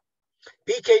PKN.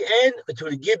 PKN, it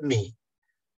will give me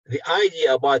the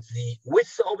idea about the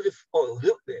width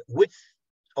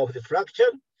of the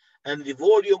fracture and the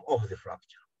volume of the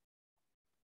fracture.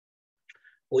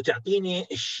 وتعطيني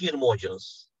الشير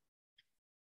modulus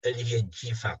اللي هي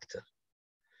G factor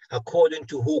according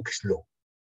to Hooke's law.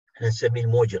 احنا نسميه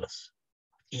المودولس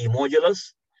E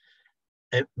modulus.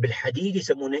 بالحديد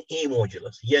يسمونه E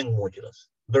modulus, Young modulus.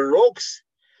 بالروكس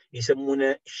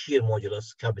يسمونه shear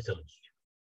modulus, capital G.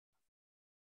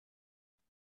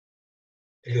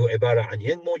 اللي هو عبارة عن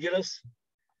Young modulus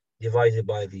divided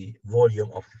by the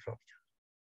volume of the fracture.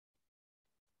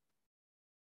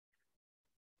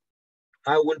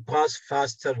 I will pass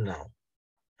faster now,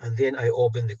 and then I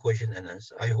open the question and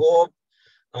answer. I hope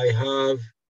I have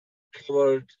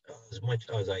covered as much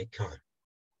as I can.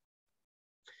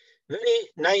 Very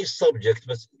nice subject,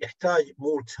 but يحتاج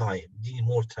more time. Need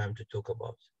more time to talk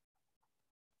about.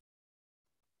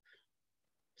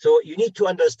 So you need to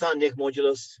understand neck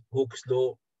modulus, Hooke's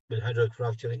law, hydraulic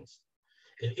fracturings,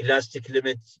 elastic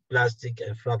limit, plastic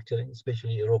and fracturing,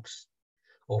 especially rocks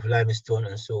of limestone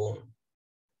and so on.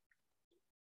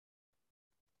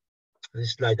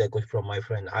 This slide I got from my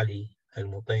friend Ali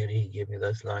Al-Mutayri. He gave me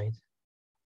that slide.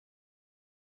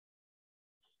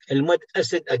 Mud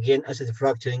acid, again, acid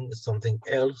fracturing is something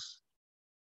else.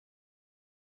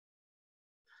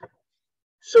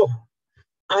 So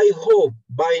I hope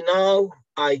by now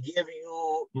I gave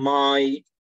you my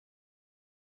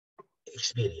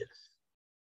experience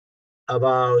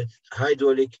about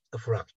hydraulic fracture.